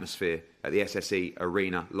historic atmosphere at the SSE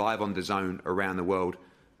Arena, live on DAZN around the world.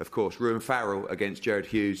 Of course, Ruan Farrell against Jared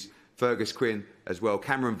Hughes, Fergus Quinn as well,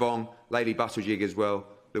 Cameron Vuong, Leli Buttigieg as well.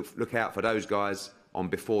 Look out for those guys on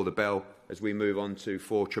Before the Bell as we move on to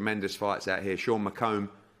 4 tremendous fights out here. Sean McComb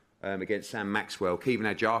against Sam Maxwell,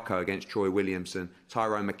 Caoimhin Agyarko against Troy Williamson,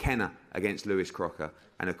 Tyrone McKenna against Lewis Crocker,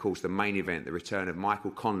 and of course the main event, the return of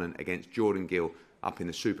Michael Conlan against Jordan Gill up in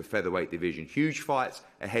the super featherweight division. Huge fights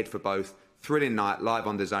ahead for both. Thrilling night, live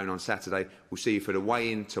on DAZN on Saturday. We'll see you for the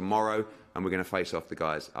weigh-in tomorrow, and we're going to face off the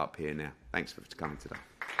guys up here now. Thanks for coming today.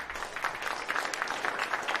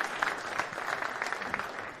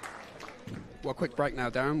 Well, quick break now,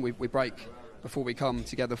 Darren. We break before we come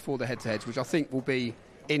together for the head-to-heads, which I think will be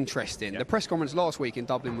interesting. Yep. The press conference last week in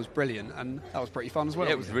Dublin was brilliant, and that was pretty fun as well.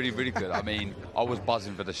 Yeah, it was really, really good. I mean, I was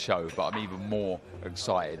buzzing for the show, but I'm even more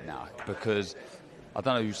excited now because I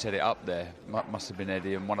don't know who set it up there. Must have been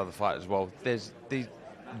Eddie and one other fighter as well. There's these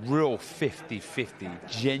real 50-50,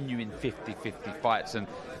 genuine 50-50 fights, and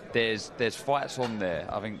there's fights on there.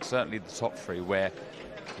 I think certainly the top 3 where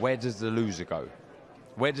does the loser go?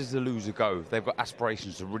 Where does the loser go? They've got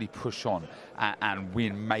aspirations to really push on and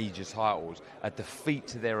win major titles. A defeat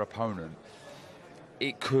to their opponent,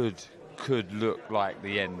 it could look like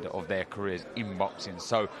the end of their careers in boxing.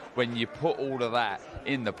 So when you put all of that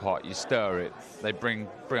in the pot, you stir it, they bring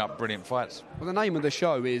up brilliant fights. Well, the name of the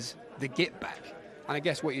show is The Get Back. And I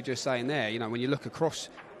guess what you're just saying there, you know, when you look across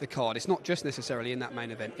the card, it's not just necessarily in that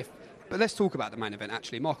main event. But let's talk about the main event,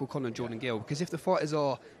 actually, Michael Conlan, Jordan Gill, because if the fighters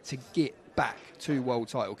are to get back to world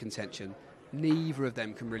title contention, neither of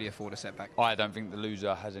them can really afford a setback. I don't think the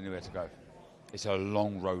loser has anywhere to go. It's a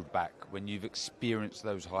long road back. When you've experienced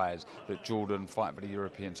those highs, that Jordan fighting for the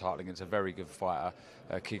European title against a very good fighter,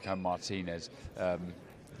 Kiko Martinez,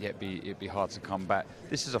 it'd be hard to come back.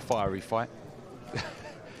 This is a fiery fight.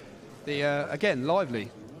 Again, lively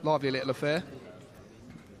little affair.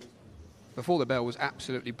 Before the Bell was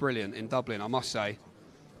absolutely brilliant in Dublin, I must say.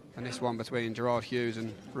 And this one between Gerard Hughes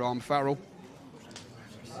and Ruan Farrell.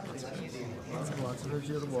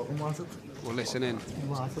 We'll listen in.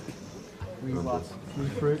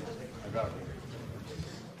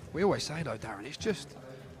 We always say, though, Darren, it's just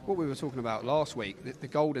what we were talking about last week, the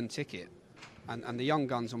golden ticket and the young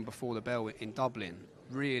guns on Before the Bell in Dublin.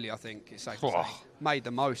 Really, I think it's safe to say, made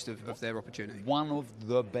the most of their opportunity. One of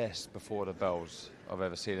the best Before the Bells I've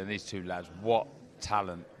ever seen, and these 2 lads, what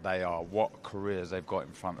talent they are, what careers they've got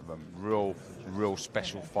in front of them. Real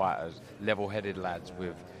special fighters, level-headed lads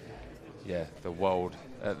with, the world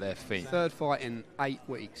at their feet. 3rd fight in 8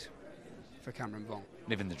 weeks for Cameron Vuong.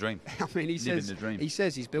 Living the dream. I mean, he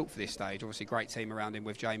says he's built for this stage. Obviously, great team around him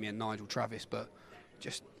with Jamie and Nigel Travis, but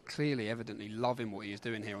just clearly, evidently loving what he is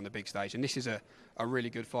doing here on the big stage. And this is a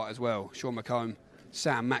really good fight as well. Sean McComb,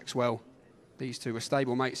 Sam Maxwell. These 2 were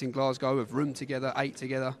stable mates in Glasgow, have roomed together, ate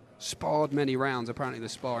together, sparred many rounds. Apparently the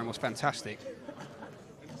sparring was fantastic.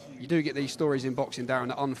 You do get these stories in boxing, Darren,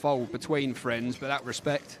 that unfold between friends, but that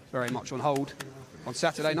respect very much on hold on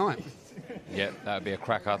Saturday night. Yeah, that would be a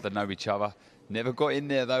cracker. They know each other. Never got in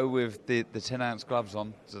there, though, with the 10-ounce gloves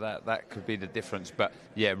on, so that could be the difference. But,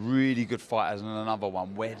 yeah, really good fighters. And another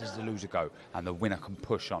one, where does the loser go? And the winner can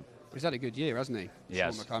push on. He's had a good year, hasn't he?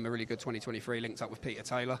 Yes. Sean McComb, a really good 2023, linked up with Peter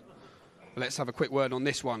Taylor. But let's have a quick word on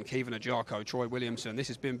this one, Caoimhin Agyarko, Troy Williamson. This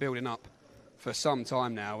has been building up for some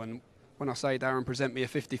time now. And when I say, Darren, present me a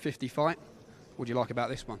 50-50 fight, what do you like about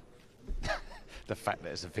this one? the fact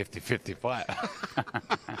that it's a 50-50 fight.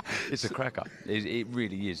 It's a cracker. It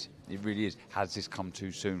really is. It really is. Has this come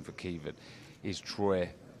too soon for Caoimhin? Is Troy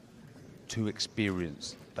too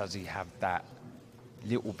experienced? Does he have that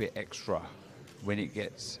little bit extra when it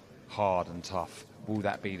gets hard and tough? Will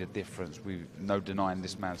that be the difference? We've no denying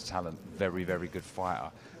this man's talent. Very, very good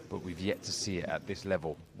fighter. But we've yet to see it at this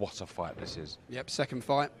level. What a fight this is. Yep, second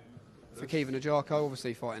fight for Caoimhin Agyarko,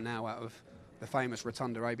 obviously fighting now out of the famous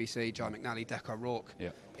Rotunda ABC, Joe McNally, Deco Rourke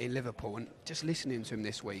in Liverpool. And just listening to him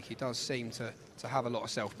this week, he does seem to have a lot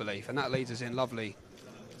of self-belief. And that leads us in lovely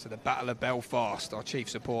to the Battle of Belfast, our chief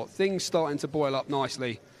support. Things starting to boil up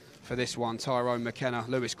nicely for this one. Tyrone McKenna,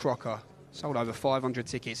 Lewis Crocker, sold over 500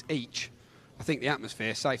 tickets each. I think the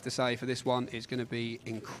atmosphere, safe to say, for this one is going to be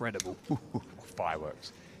incredible.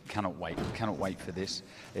 Fireworks. Cannot wait for this.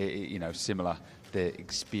 You know, similar, the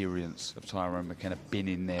experience of Tyrone McKenna, been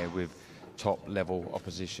in there with top level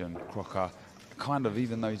opposition. Crocker, kind of,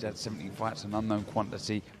 even though he's had 17 fights, an unknown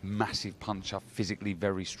quantity, massive puncher, physically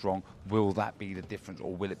very strong. Will that be the difference,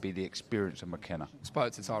 or will it be the experience of McKenna? I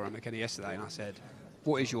spoke to Tyrone McKenna yesterday and I said,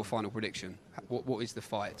 what is your final prediction? What is the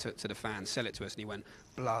fight to the fans? Sell it to us. And he went,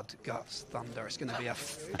 blood, guts, thunder. It's going to be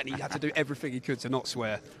and he had to do everything he could to not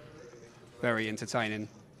swear. Very entertaining.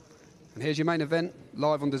 And here's your main event,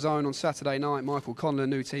 live on DAZN on Saturday night. Michael Conlan,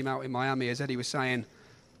 new team out in Miami, as Eddie was saying,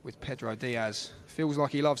 with Pedro Diaz. Feels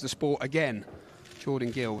like he loves the sport again.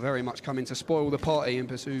 Jordan Gill very much coming to spoil the party and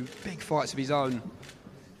pursue big fights of his own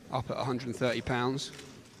up at 130 pounds.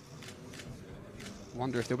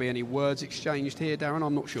 Wonder if there'll be any words exchanged here, Darren.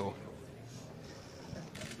 I'm not sure.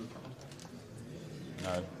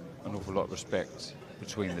 No, an awful lot of respect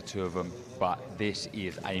between the two of them, but this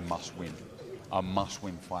is a must-win. A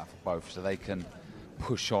must-win fight for both, so they can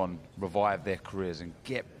push on, revive their careers and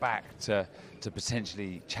get back to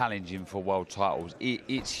potentially challenging for world titles.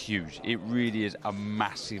 It's huge. It really is a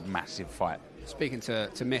massive, massive fight. Speaking to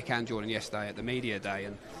Mick and Jordan yesterday at the media day,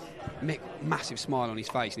 and Mick, massive smile on his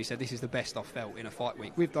face, and he said, this is the best I've felt in a fight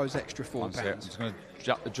week with those extra 4 pounds. I'm just going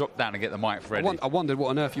to drop down and get the mic for Eddie. I wondered what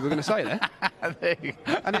on earth you were going to say there.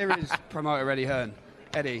 And here is promoter Eddie Hearn.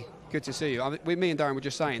 Eddie, good to see you. Me and Darren were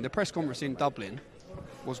just saying, the press conference in Dublin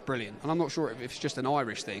was brilliant. And I'm not sure if it's just an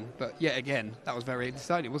Irish thing, but yet again, that was very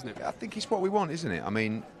entertaining, wasn't it? I think it's what we want, isn't it? I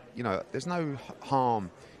mean, you know, there's no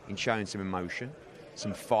harm in showing some emotion,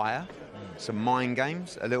 some fire, some mind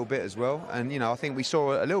games a little bit as well. And, you know, I think we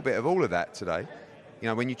saw a little bit of all of that today. You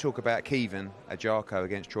know, when you talk about Caoimhin Agyarko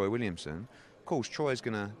against Troy Williamson, of course, Troy's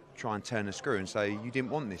going to try and turn the screw and say, you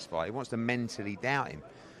didn't want this fight. He wants to mentally doubt him.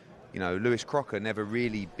 You know, Lewis Crocker never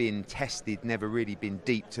really been tested, never really been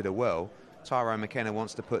deep to the well. Tyrone McKenna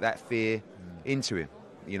wants to put that fear into him,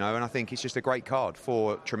 you know, and I think it's just a great card.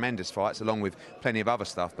 4 tremendous fights, along with plenty of other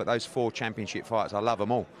stuff, but those 4 championship fights, I love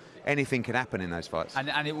them all. Anything can happen in those fights.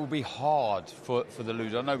 And it will be hard for the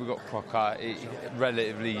loser. I know we've got Crocker,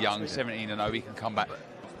 relatively young, 17-0, he can come back.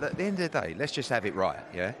 At the end of the day, let's just have it right,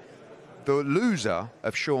 yeah? The loser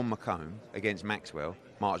of Sean McComb against Maxwell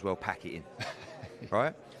might as well pack it in,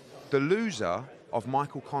 right? The loser of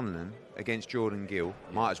Michael Conlan against Jordan Gill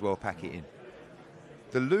might as well pack it in.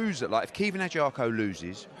 The loser, like if Caoimhin Agyarko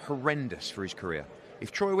loses, horrendous for his career.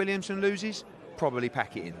 If Troy Williamson loses, probably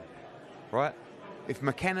pack it in, right? If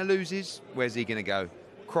McKenna loses, where's he going to go?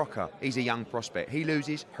 Crocker, he's a young prospect. He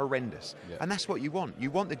loses, horrendous. Yeah. And that's what you want. You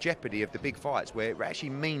want the jeopardy of the big fights where it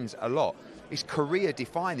actually means a lot. It's career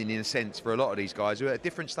defining in a sense for a lot of these guys who are at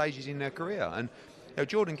different stages in their career. And you know,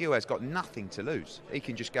 Jordan Gill has got nothing to lose. He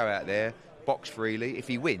can just go out there, box freely. If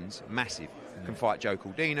he wins, massive. Can fight Joe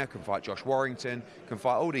Caldina, can fight Josh Warrington, can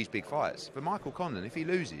fight all these big fights. For Michael Conlan, if he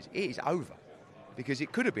loses, it is over. Because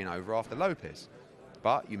it could have been over after Lopez.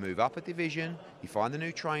 But you move up a division, you find a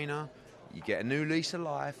new trainer, you get a new lease of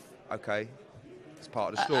life. Okay, it's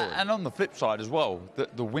part of the story. And on the flip side as well,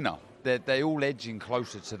 the winner, they're all edging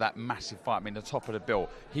closer to that massive fight. I mean, the top of the bill,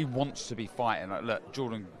 he wants to be fighting. Like, look,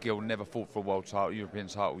 Jordan Gill never fought for a world title, European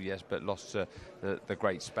title, yes, but lost to the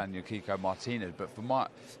great Spaniard Kiko Martinez. But for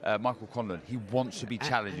Michael Conlan, he wants to be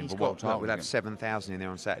challenging for world title. We'll have 7,000 in there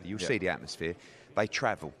on Saturday. You'll see the atmosphere. They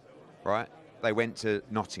travel, right? They went to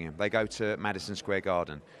Nottingham. They go to Madison Square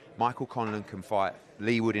Garden. Michael Conlan can fight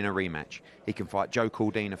Lee Wood in a rematch. He can fight Joe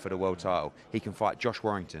Caldina for the world title. He can fight Josh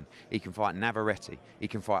Warrington. He can fight Navarrete. He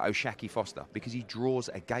can fight O'Shaki Foster because he draws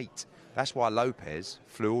a gate. That's why Lopez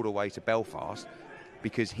flew all the way to Belfast,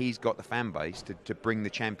 because he's got the fan base to bring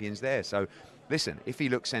the champions there. So, listen, if he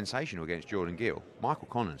looks sensational against Jordan Gill, Michael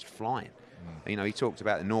Conlan's flying. You know, he talked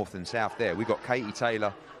about the north and south there. We've got Katie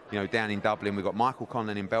Taylor, you know, down in Dublin. We've got Michael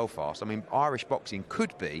Conlan in Belfast. I mean, Irish boxing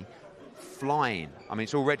could be flying. I mean,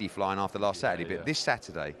 it's already flying after last Saturday, but this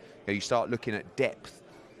Saturday, you start looking at depth.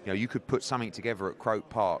 You could put something together at Croke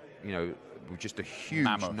Park, with just a huge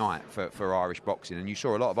night for Irish boxing. And you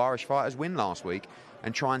saw a lot of Irish fighters win last week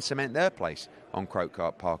and try and cement their place on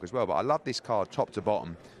Croke Park as well. But I love this card top to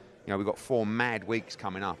bottom. We've got 4 mad weeks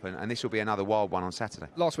coming up, and this will be another wild one on Saturday.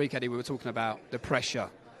 Last week, Eddie, we were talking about the pressure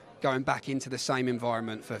going back into the same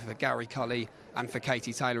environment for Gary Cully and for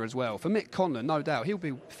Katie Taylor as well. For Mick Conlan, no doubt, he'll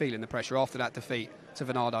be feeling the pressure after that defeat to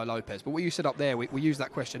Bernardo Lopez. But what you said up there, we used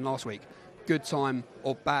that question last week. Good time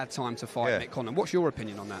or bad time to fight Mick Conlan? What's your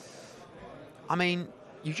opinion on that? I mean,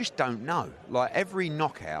 you just don't know. Like, every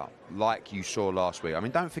knockout, like you saw last week. I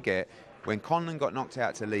mean, don't forget, when Conlan got knocked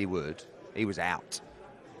out to Lee Wood, he was out,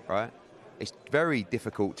 right? It's very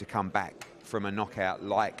difficult to come back from a knockout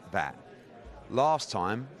like that. Last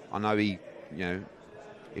time, I know he,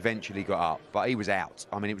 eventually got up, but he was out.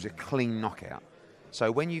 I mean, it was a clean knockout.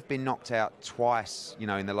 So when you've been knocked out twice,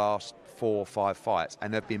 in the last 4 or 5 fights,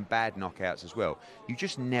 and there have been bad knockouts as well, you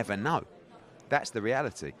just never know. That's the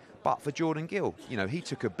reality. But for Jordan Gill, he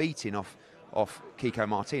took a beating off Kiko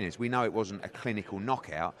Martinez. We know it wasn't a clinical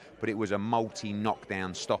knockout, but it was a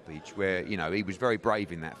multi-knockdown stoppage where, he was very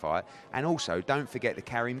brave in that fight. And also, don't forget the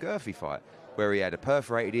Caoimhin Agyarko fight, where he had a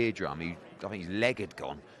perforated eardrum. I think his leg had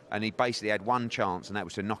gone, and he basically had one chance, and that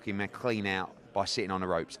was to knock him clean out by sitting on the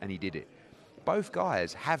ropes, and he did it. Both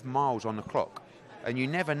guys have miles on the clock, and you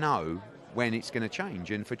never know when it's going to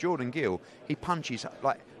change. And for Jordan Gill, he punches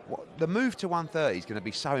the move to 130 is going to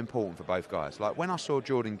be so important for both guys. Like, when I saw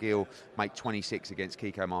Jordan Gill make 26 against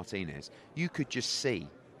Kiko Martinez, you could just see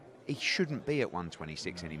he shouldn't be at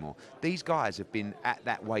 126 anymore. These guys have been at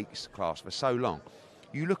that weight class for so long.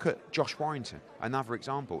 You look at Josh Warrington, another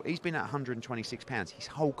example. He's been at 126 pounds his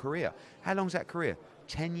whole career. How long's that career?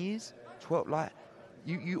 10 years? 12?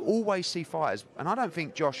 You always see fighters, and I don't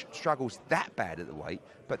think Josh struggles that bad at the weight,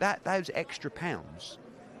 but those extra pounds,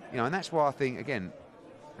 and that's why I think, again,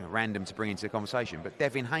 random to bring into the conversation, but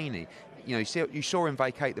Devin Haney, you saw him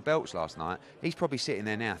vacate the belts last night. He's probably sitting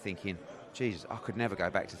there now thinking, Jesus, I could never go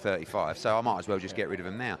back to 35, so I might as well just get rid of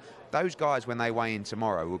him now. Those guys, when they weigh in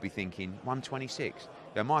tomorrow, will be thinking 126.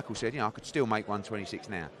 Michael said, I could still make 126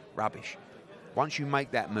 now. Rubbish. Once you make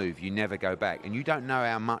that move, you never go back, and you don't know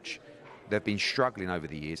how much they've been struggling over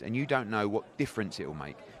the years, and you don't know what difference it will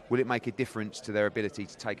make. Will it make a difference to their ability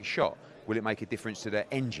to take a shot? Will it make a difference to their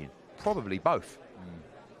engine? Probably both.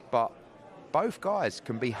 But both guys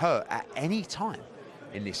can be hurt at any time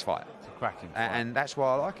in this fight. It's a cracking fight. And that's why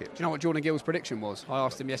I like it. Do you know what Jordan Gill's prediction was? I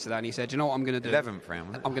asked him yesterday, and he said, do you know what I'm going to do? 11th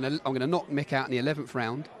round. I'm going to knock Mick out in the 11th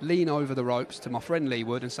round, lean over the ropes to my friend Lee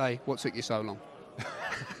Wood and say, what took you so long?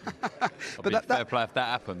 But fair play if that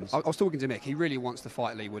happens. I was talking to Mick. He really wants to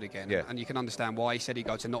fight Lee Wood again. And you can understand why he said he'd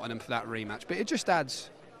go to Nottingham for that rematch. But it just adds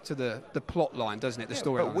to the plot line, doesn't it? The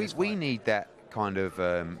story. But we need that kind of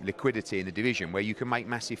liquidity in the division where you can make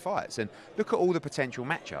massive fights. And look at all the potential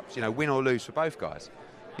matchups, win or lose for both guys.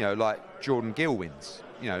 Like Jordan Gill wins,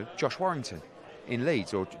 Josh Warrington in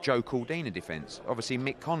Leeds, or Joe Caldina defence. Obviously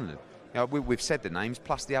Mick Conlan. We've said the names,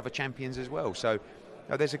 plus the other champions as well. So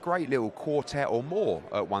there's a great little quartet or more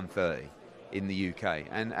at 130 in the UK.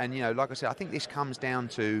 And like I said, I think this comes down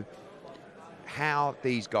to how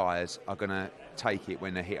these guys are going to take it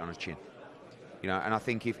when they're hit on a chin. And I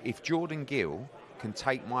think if Jordan Gill can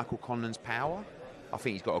take Michael Conlan's power, I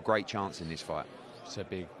think he's got a great chance in this fight. It's a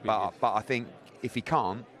big but I think if he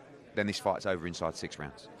can't, then this fight's over inside 6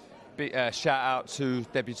 rounds. Big shout out to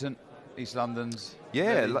debutant East London's.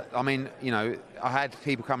 Yeah, I mean, I had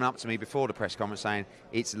people coming up to me before the press conference saying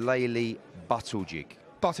it's Leli Buttigieg.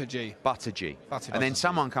 Buttigieg. And then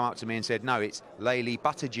someone come up to me and said, no, it's Leli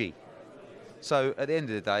Buttigieg. So at the end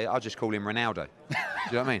of the day, I'll just call him Ronaldo. Do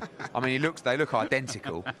you know what I mean? I mean, they look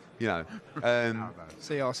identical.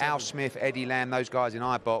 Al Smith, Eddie Lamb, those guys in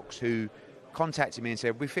iBox who contacted me and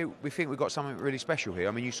said, we think we've got something really special here.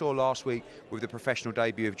 I mean, you saw last week with the professional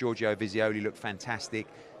debut of Giorgio Vizioli, looked fantastic.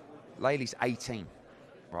 Leli's 18,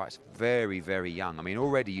 right? It's very, very young. I mean,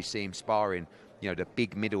 already you see him sparring, the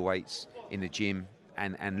big middleweights in the gym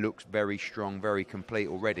and looks very strong, very complete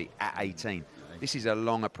already at 18. This is a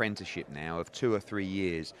long apprenticeship now of 2 or 3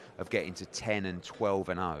 years of getting to 10 and 12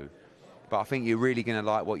 and 0. But I think you're really going to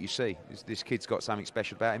like what you see. This kid's got something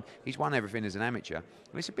special about him. He's won everything as an amateur. And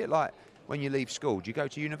it's a bit like when you leave school. Do you go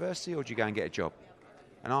to university or do you go and get a job?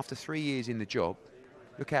 And after 3 years in the job,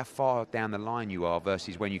 look how far down the line you are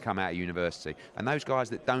versus when you come out of university. And those guys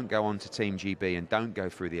that don't go on to Team GB and don't go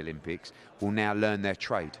through the Olympics will now learn their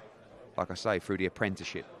trade, like I say, through the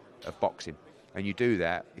apprenticeship of boxing. And you do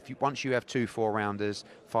that, once you have 2 4-rounders,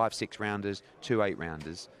 5 6-rounders, 2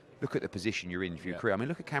 8-rounders, look at the position you're in for your career. I mean,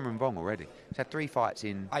 look at Cameron Vuong already. He's had 3 fights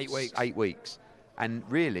in 8 weeks. And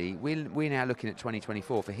really, we're now looking at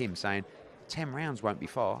 2024 for him, saying 10 rounds won't be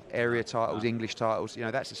far. Area titles, English titles,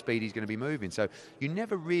 that's the speed he's going to be moving. So you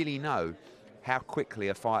never really know how quickly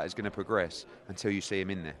a fighter's going to progress until you see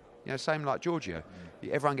him in there. Same like Giorgio.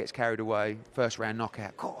 Everyone gets carried away, first round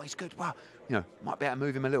knockout. God, he's good. Wow. Might be able to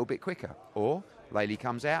move him a little bit quicker. Or Leli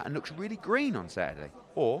comes out and looks really green on Saturday.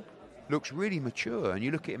 Or looks really mature, and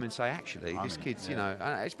you look at him and say, actually, this kid's,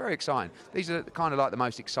 it's very exciting. These are kind of like the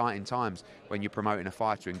most exciting times when you're promoting a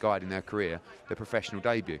fighter and guiding their career, their professional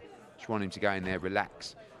debut. Just want him to go in there,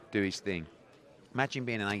 relax, do his thing. Imagine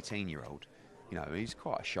being an 18-year-old. He's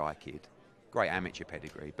quite a shy kid, great amateur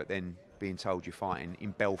pedigree, but then being told you're fighting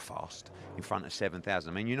in Belfast in front of 7,000.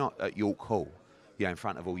 I mean, you're not at York Hall, in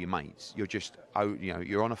front of all your mates. You're just,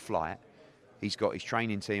 you're on a flight. He's got his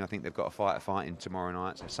training team. I think they've got a fighter fighting tomorrow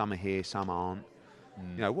night. So some are here, some aren't.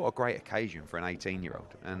 What a great occasion for an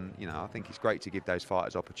 18-year-old. And, I think it's great to give those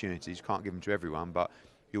fighters opportunities. You can't give them to everyone, but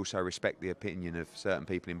you also respect the opinion of certain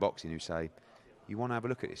people in boxing who say, you want to have a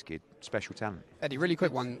look at this kid, special talent. Eddie, really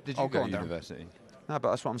quick one. Did you go to university? No,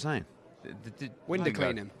 but that's what I'm saying. Window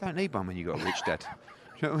cleaning. Don't need one when you got a rich dad.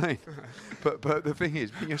 Do you know what I mean? But the thing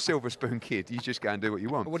is, when you're a silver spoon kid, you just go and do what you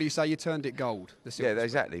want. But what do you say? You turned it gold. Yeah,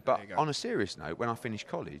 exactly. But on a serious note, when I finished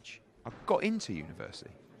college, I got into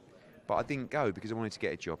university. But I didn't go because I wanted to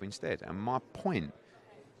get a job instead. And my point,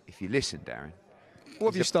 if you listen, Darren... What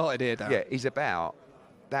have you started here, Darren? Yeah, is about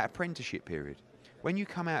that apprenticeship period. When you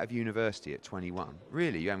come out of university at 21,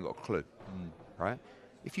 really, you haven't got a clue, right?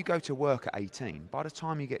 If you go to work at 18, by the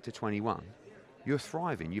time you get to 21... you're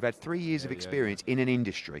thriving. You've had 3 years of experience in an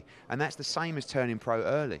industry, and that's the same as turning pro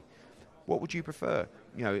early. What would you prefer?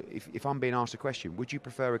 If I'm being asked a question, would you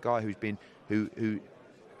prefer a guy who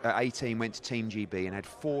at 18 went to Team GB and had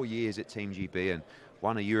 4 years at Team GB and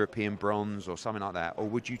won a European bronze or something like that, or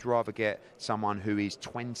would you rather get someone who is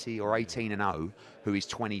 20 or 18-0, who is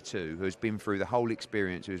 22, who has been through the whole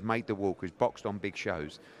experience, who has made the walk, who's boxed on big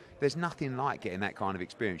shows? There's nothing like getting that kind of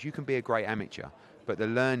experience. You can be a great amateur, but the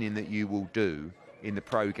learning that you will do in the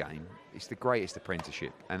pro game, it's the greatest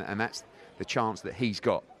apprenticeship. And that's the chance that he's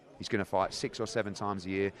got. He's going to fight 6 or 7 times a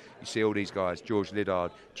year. You see all these guys, George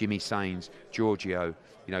Liddard, Jimmy Sains, Giorgio,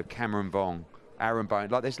 Cameron Vuong, Aaron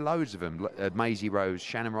Bowen. Like, there's loads of them. Maisie Rose,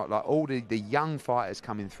 Shannon Rock, like all the young fighters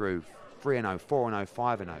coming through, 3-0, 4-0,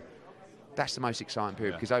 5-0. That's the most exciting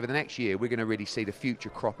period, because over the next year, we're going to really see the future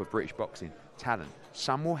crop of British boxing talent.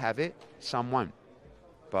 Some will have it, some won't.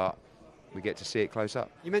 But we get to see it close up.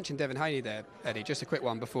 You mentioned Devin Haney there, Eddie. Just a quick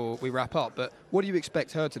one before we wrap up. But what do you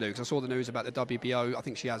expect her to do? Because I saw the news about the WBO. I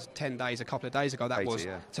think she has 10 days, a couple of days ago, Katie,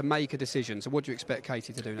 to make a decision. So what do you expect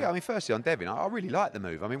Katie to do now? Yeah, I mean, firstly, on Devin, I really like the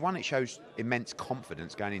move. I mean, one, it shows immense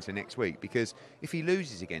confidence going into next week, because if he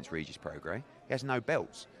loses against Regis Prograis, he has no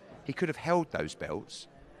belts. He could have held those belts.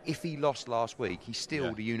 If he lost last week, he's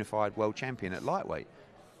still the unified world champion at lightweight.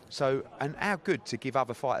 So, and how good to give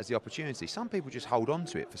other fighters the opportunity. Some people just hold on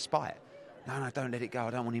to it for spite. No, don't let it go. I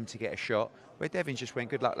don't want him to get a shot. Where Devin just went,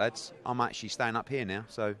 good luck, lads. I'm actually staying up here now,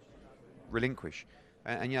 so relinquish.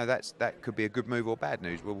 And that could be a good move or bad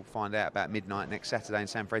news. We'll find out about midnight next Saturday in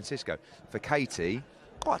San Francisco. For Katie,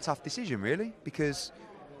 quite a tough decision, really, because,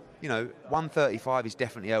 135 is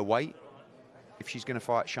definitely her weight. If she's going to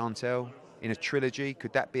fight Chantel in a trilogy,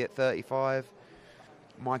 could that be at 35?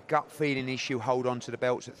 My gut feeling is she'll hold on to the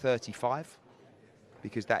belts at 35.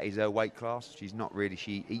 Because that is her weight class. She's not really,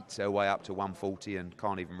 she eats her way up to 140 and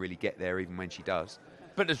can't even really get there even when she does.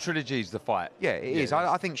 But the trilogy is the fight. Yeah, it is.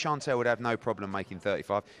 I think Chantel would have no problem making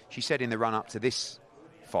 35. She said in the run-up to this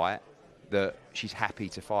fight that she's happy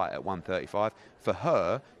to fight at 135. For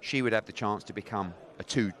her, she would have the chance to become a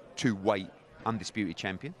two-weight undisputed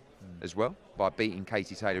champion as well, by beating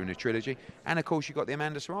Katie Taylor in a trilogy. And, of course, you've got the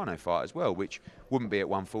Amanda Serrano fight as well, which wouldn't be at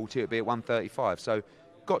 140, it would be at 135. So,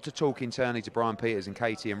 got to talk internally to Brian Peters and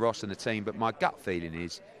Katie and Ross and the team, but my gut feeling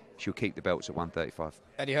is she'll keep the belts at 135.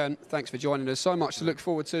 Eddie Hearn, thanks for joining us. So much to look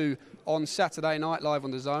forward to on Saturday night live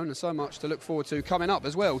on The Zone, and so much to look forward to coming up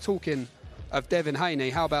as well. Talking of Devin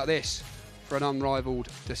Haney, how about this for an unrivalled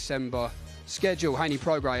December schedule? Haney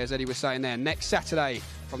Prograis, as Eddie was saying there, next Saturday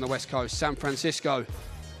from the West Coast, San Francisco,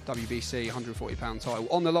 WBC £140 title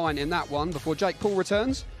on the line in that one before Jake Paul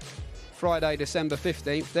returns. Friday, December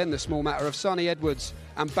 15th, then the small matter of Sonny Edwards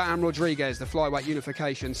and Bam Rodriguez, the flyweight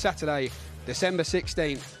unification. Saturday, December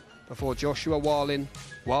 16th, before Joshua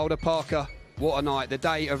Wilder Parker. What a night, the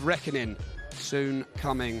day of reckoning, soon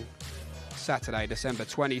coming. Saturday, December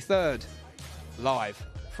 23rd, live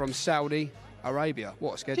from Saudi Arabia.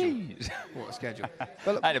 What a schedule. Jeez. What a schedule.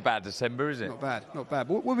 But look, ain't a bad December, is it? Not bad, not bad.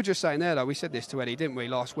 But we were just saying there, though, we said this to Eddie, didn't we,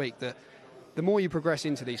 last week, that the more you progress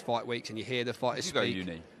into these fight weeks and you hear the fighters Did you speak...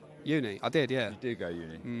 go uni? Uni, I did, yeah. You did go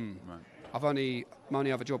uni. Right. My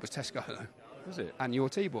only other job was Tesco, though. Was it? And your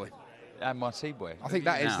T-boy. And my T-boy. I think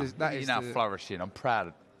that is now flourishing. I'm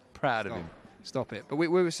proud of him. Stop it. But we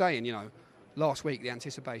were saying, you know, last week the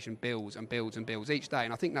anticipation builds and builds and builds each day,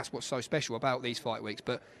 and I think that's what's so special about these fight weeks.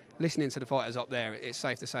 But listening to the fighters up there, it's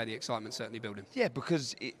safe to say the excitement's certainly building. Yeah,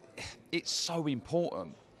 because it's so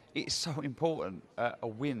important. It's so important. A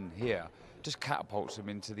win here just catapults them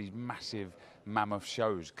into these massive mammoth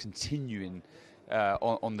shows, continuing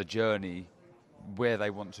on the journey where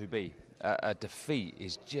they want to be. A defeat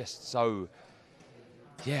is just so,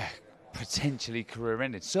 potentially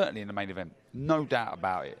career-ending. Certainly in the main event, no doubt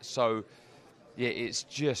about it. So, it's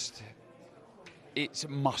a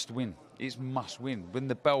must-win. It's must-win. When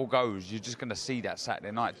the bell goes, you're just going to see that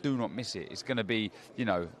Saturday night. Do not miss it. It's going to be,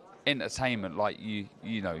 entertainment like you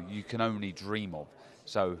can only dream of.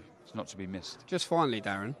 So it's not to be missed. Just finally,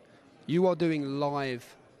 Darren, you are doing live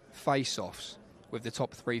face-offs with the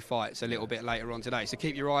top 3 fights a little bit later on today. So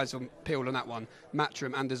keep your eyes peeled on that one.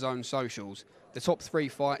 Matchroom and DAZN socials. The top 3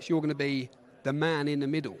 fights, you're going to be the man in the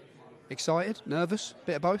middle. Excited? Nervous?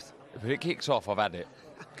 Bit of both? If it kicks off, I've had it.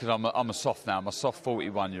 Because I'm a soft now. I'm a soft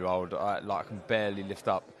 41-year-old. I can barely lift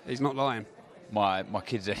up. He's not lying. My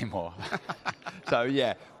kids anymore. So,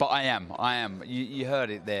 yeah. But I am. You heard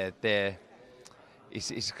it there.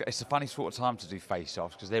 It's a funny sort of time to do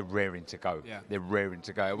face-offs because they're raring to go. Yeah. They're raring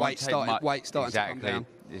to go. Weight starting exactly. to come down.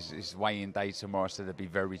 It's weighing day tomorrow, so they'll be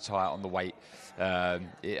very tight on the weight.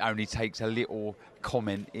 It only takes a little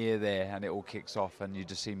comment here, there, and it all kicks off, and you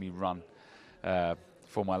just see me run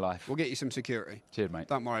for my life. We'll get you some security. Cheers, mate.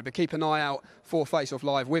 Don't worry. But keep an eye out for Face Off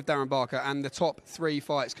Live with Darren Barker and the top 3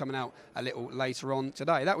 fights coming out a little later on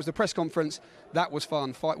today. That was the press conference. That was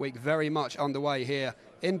fun. Fight week very much underway here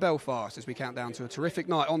in Belfast as we count down to a terrific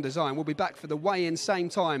night on DAZN. We'll be back for the weigh-in same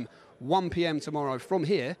time, 1 p.m. tomorrow from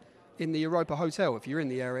here in the Europa Hotel. If you're in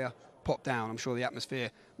the area, pop down. I'm sure the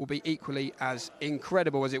atmosphere will be equally as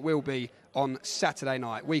incredible as it will be on Saturday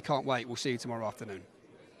night. We can't wait. We'll see you tomorrow afternoon.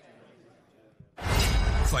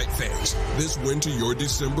 Fight fans, this winter your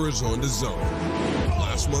December is on DAZN.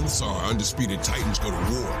 Last month saw our undisputed Titans go to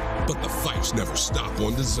war, but the fights never stop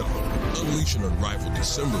on DAZN. Unleash an unrivaled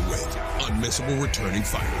December with unmissable returning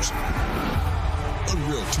fighters,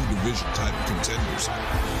 unreal 2-division title contenders,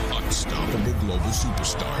 unstoppable global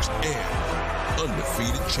superstars, and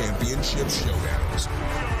undefeated championship showdowns.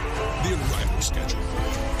 The unrivaled schedule,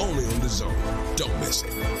 only on DAZN. Don't miss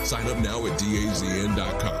it. Sign up now at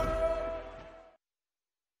DAZN.com.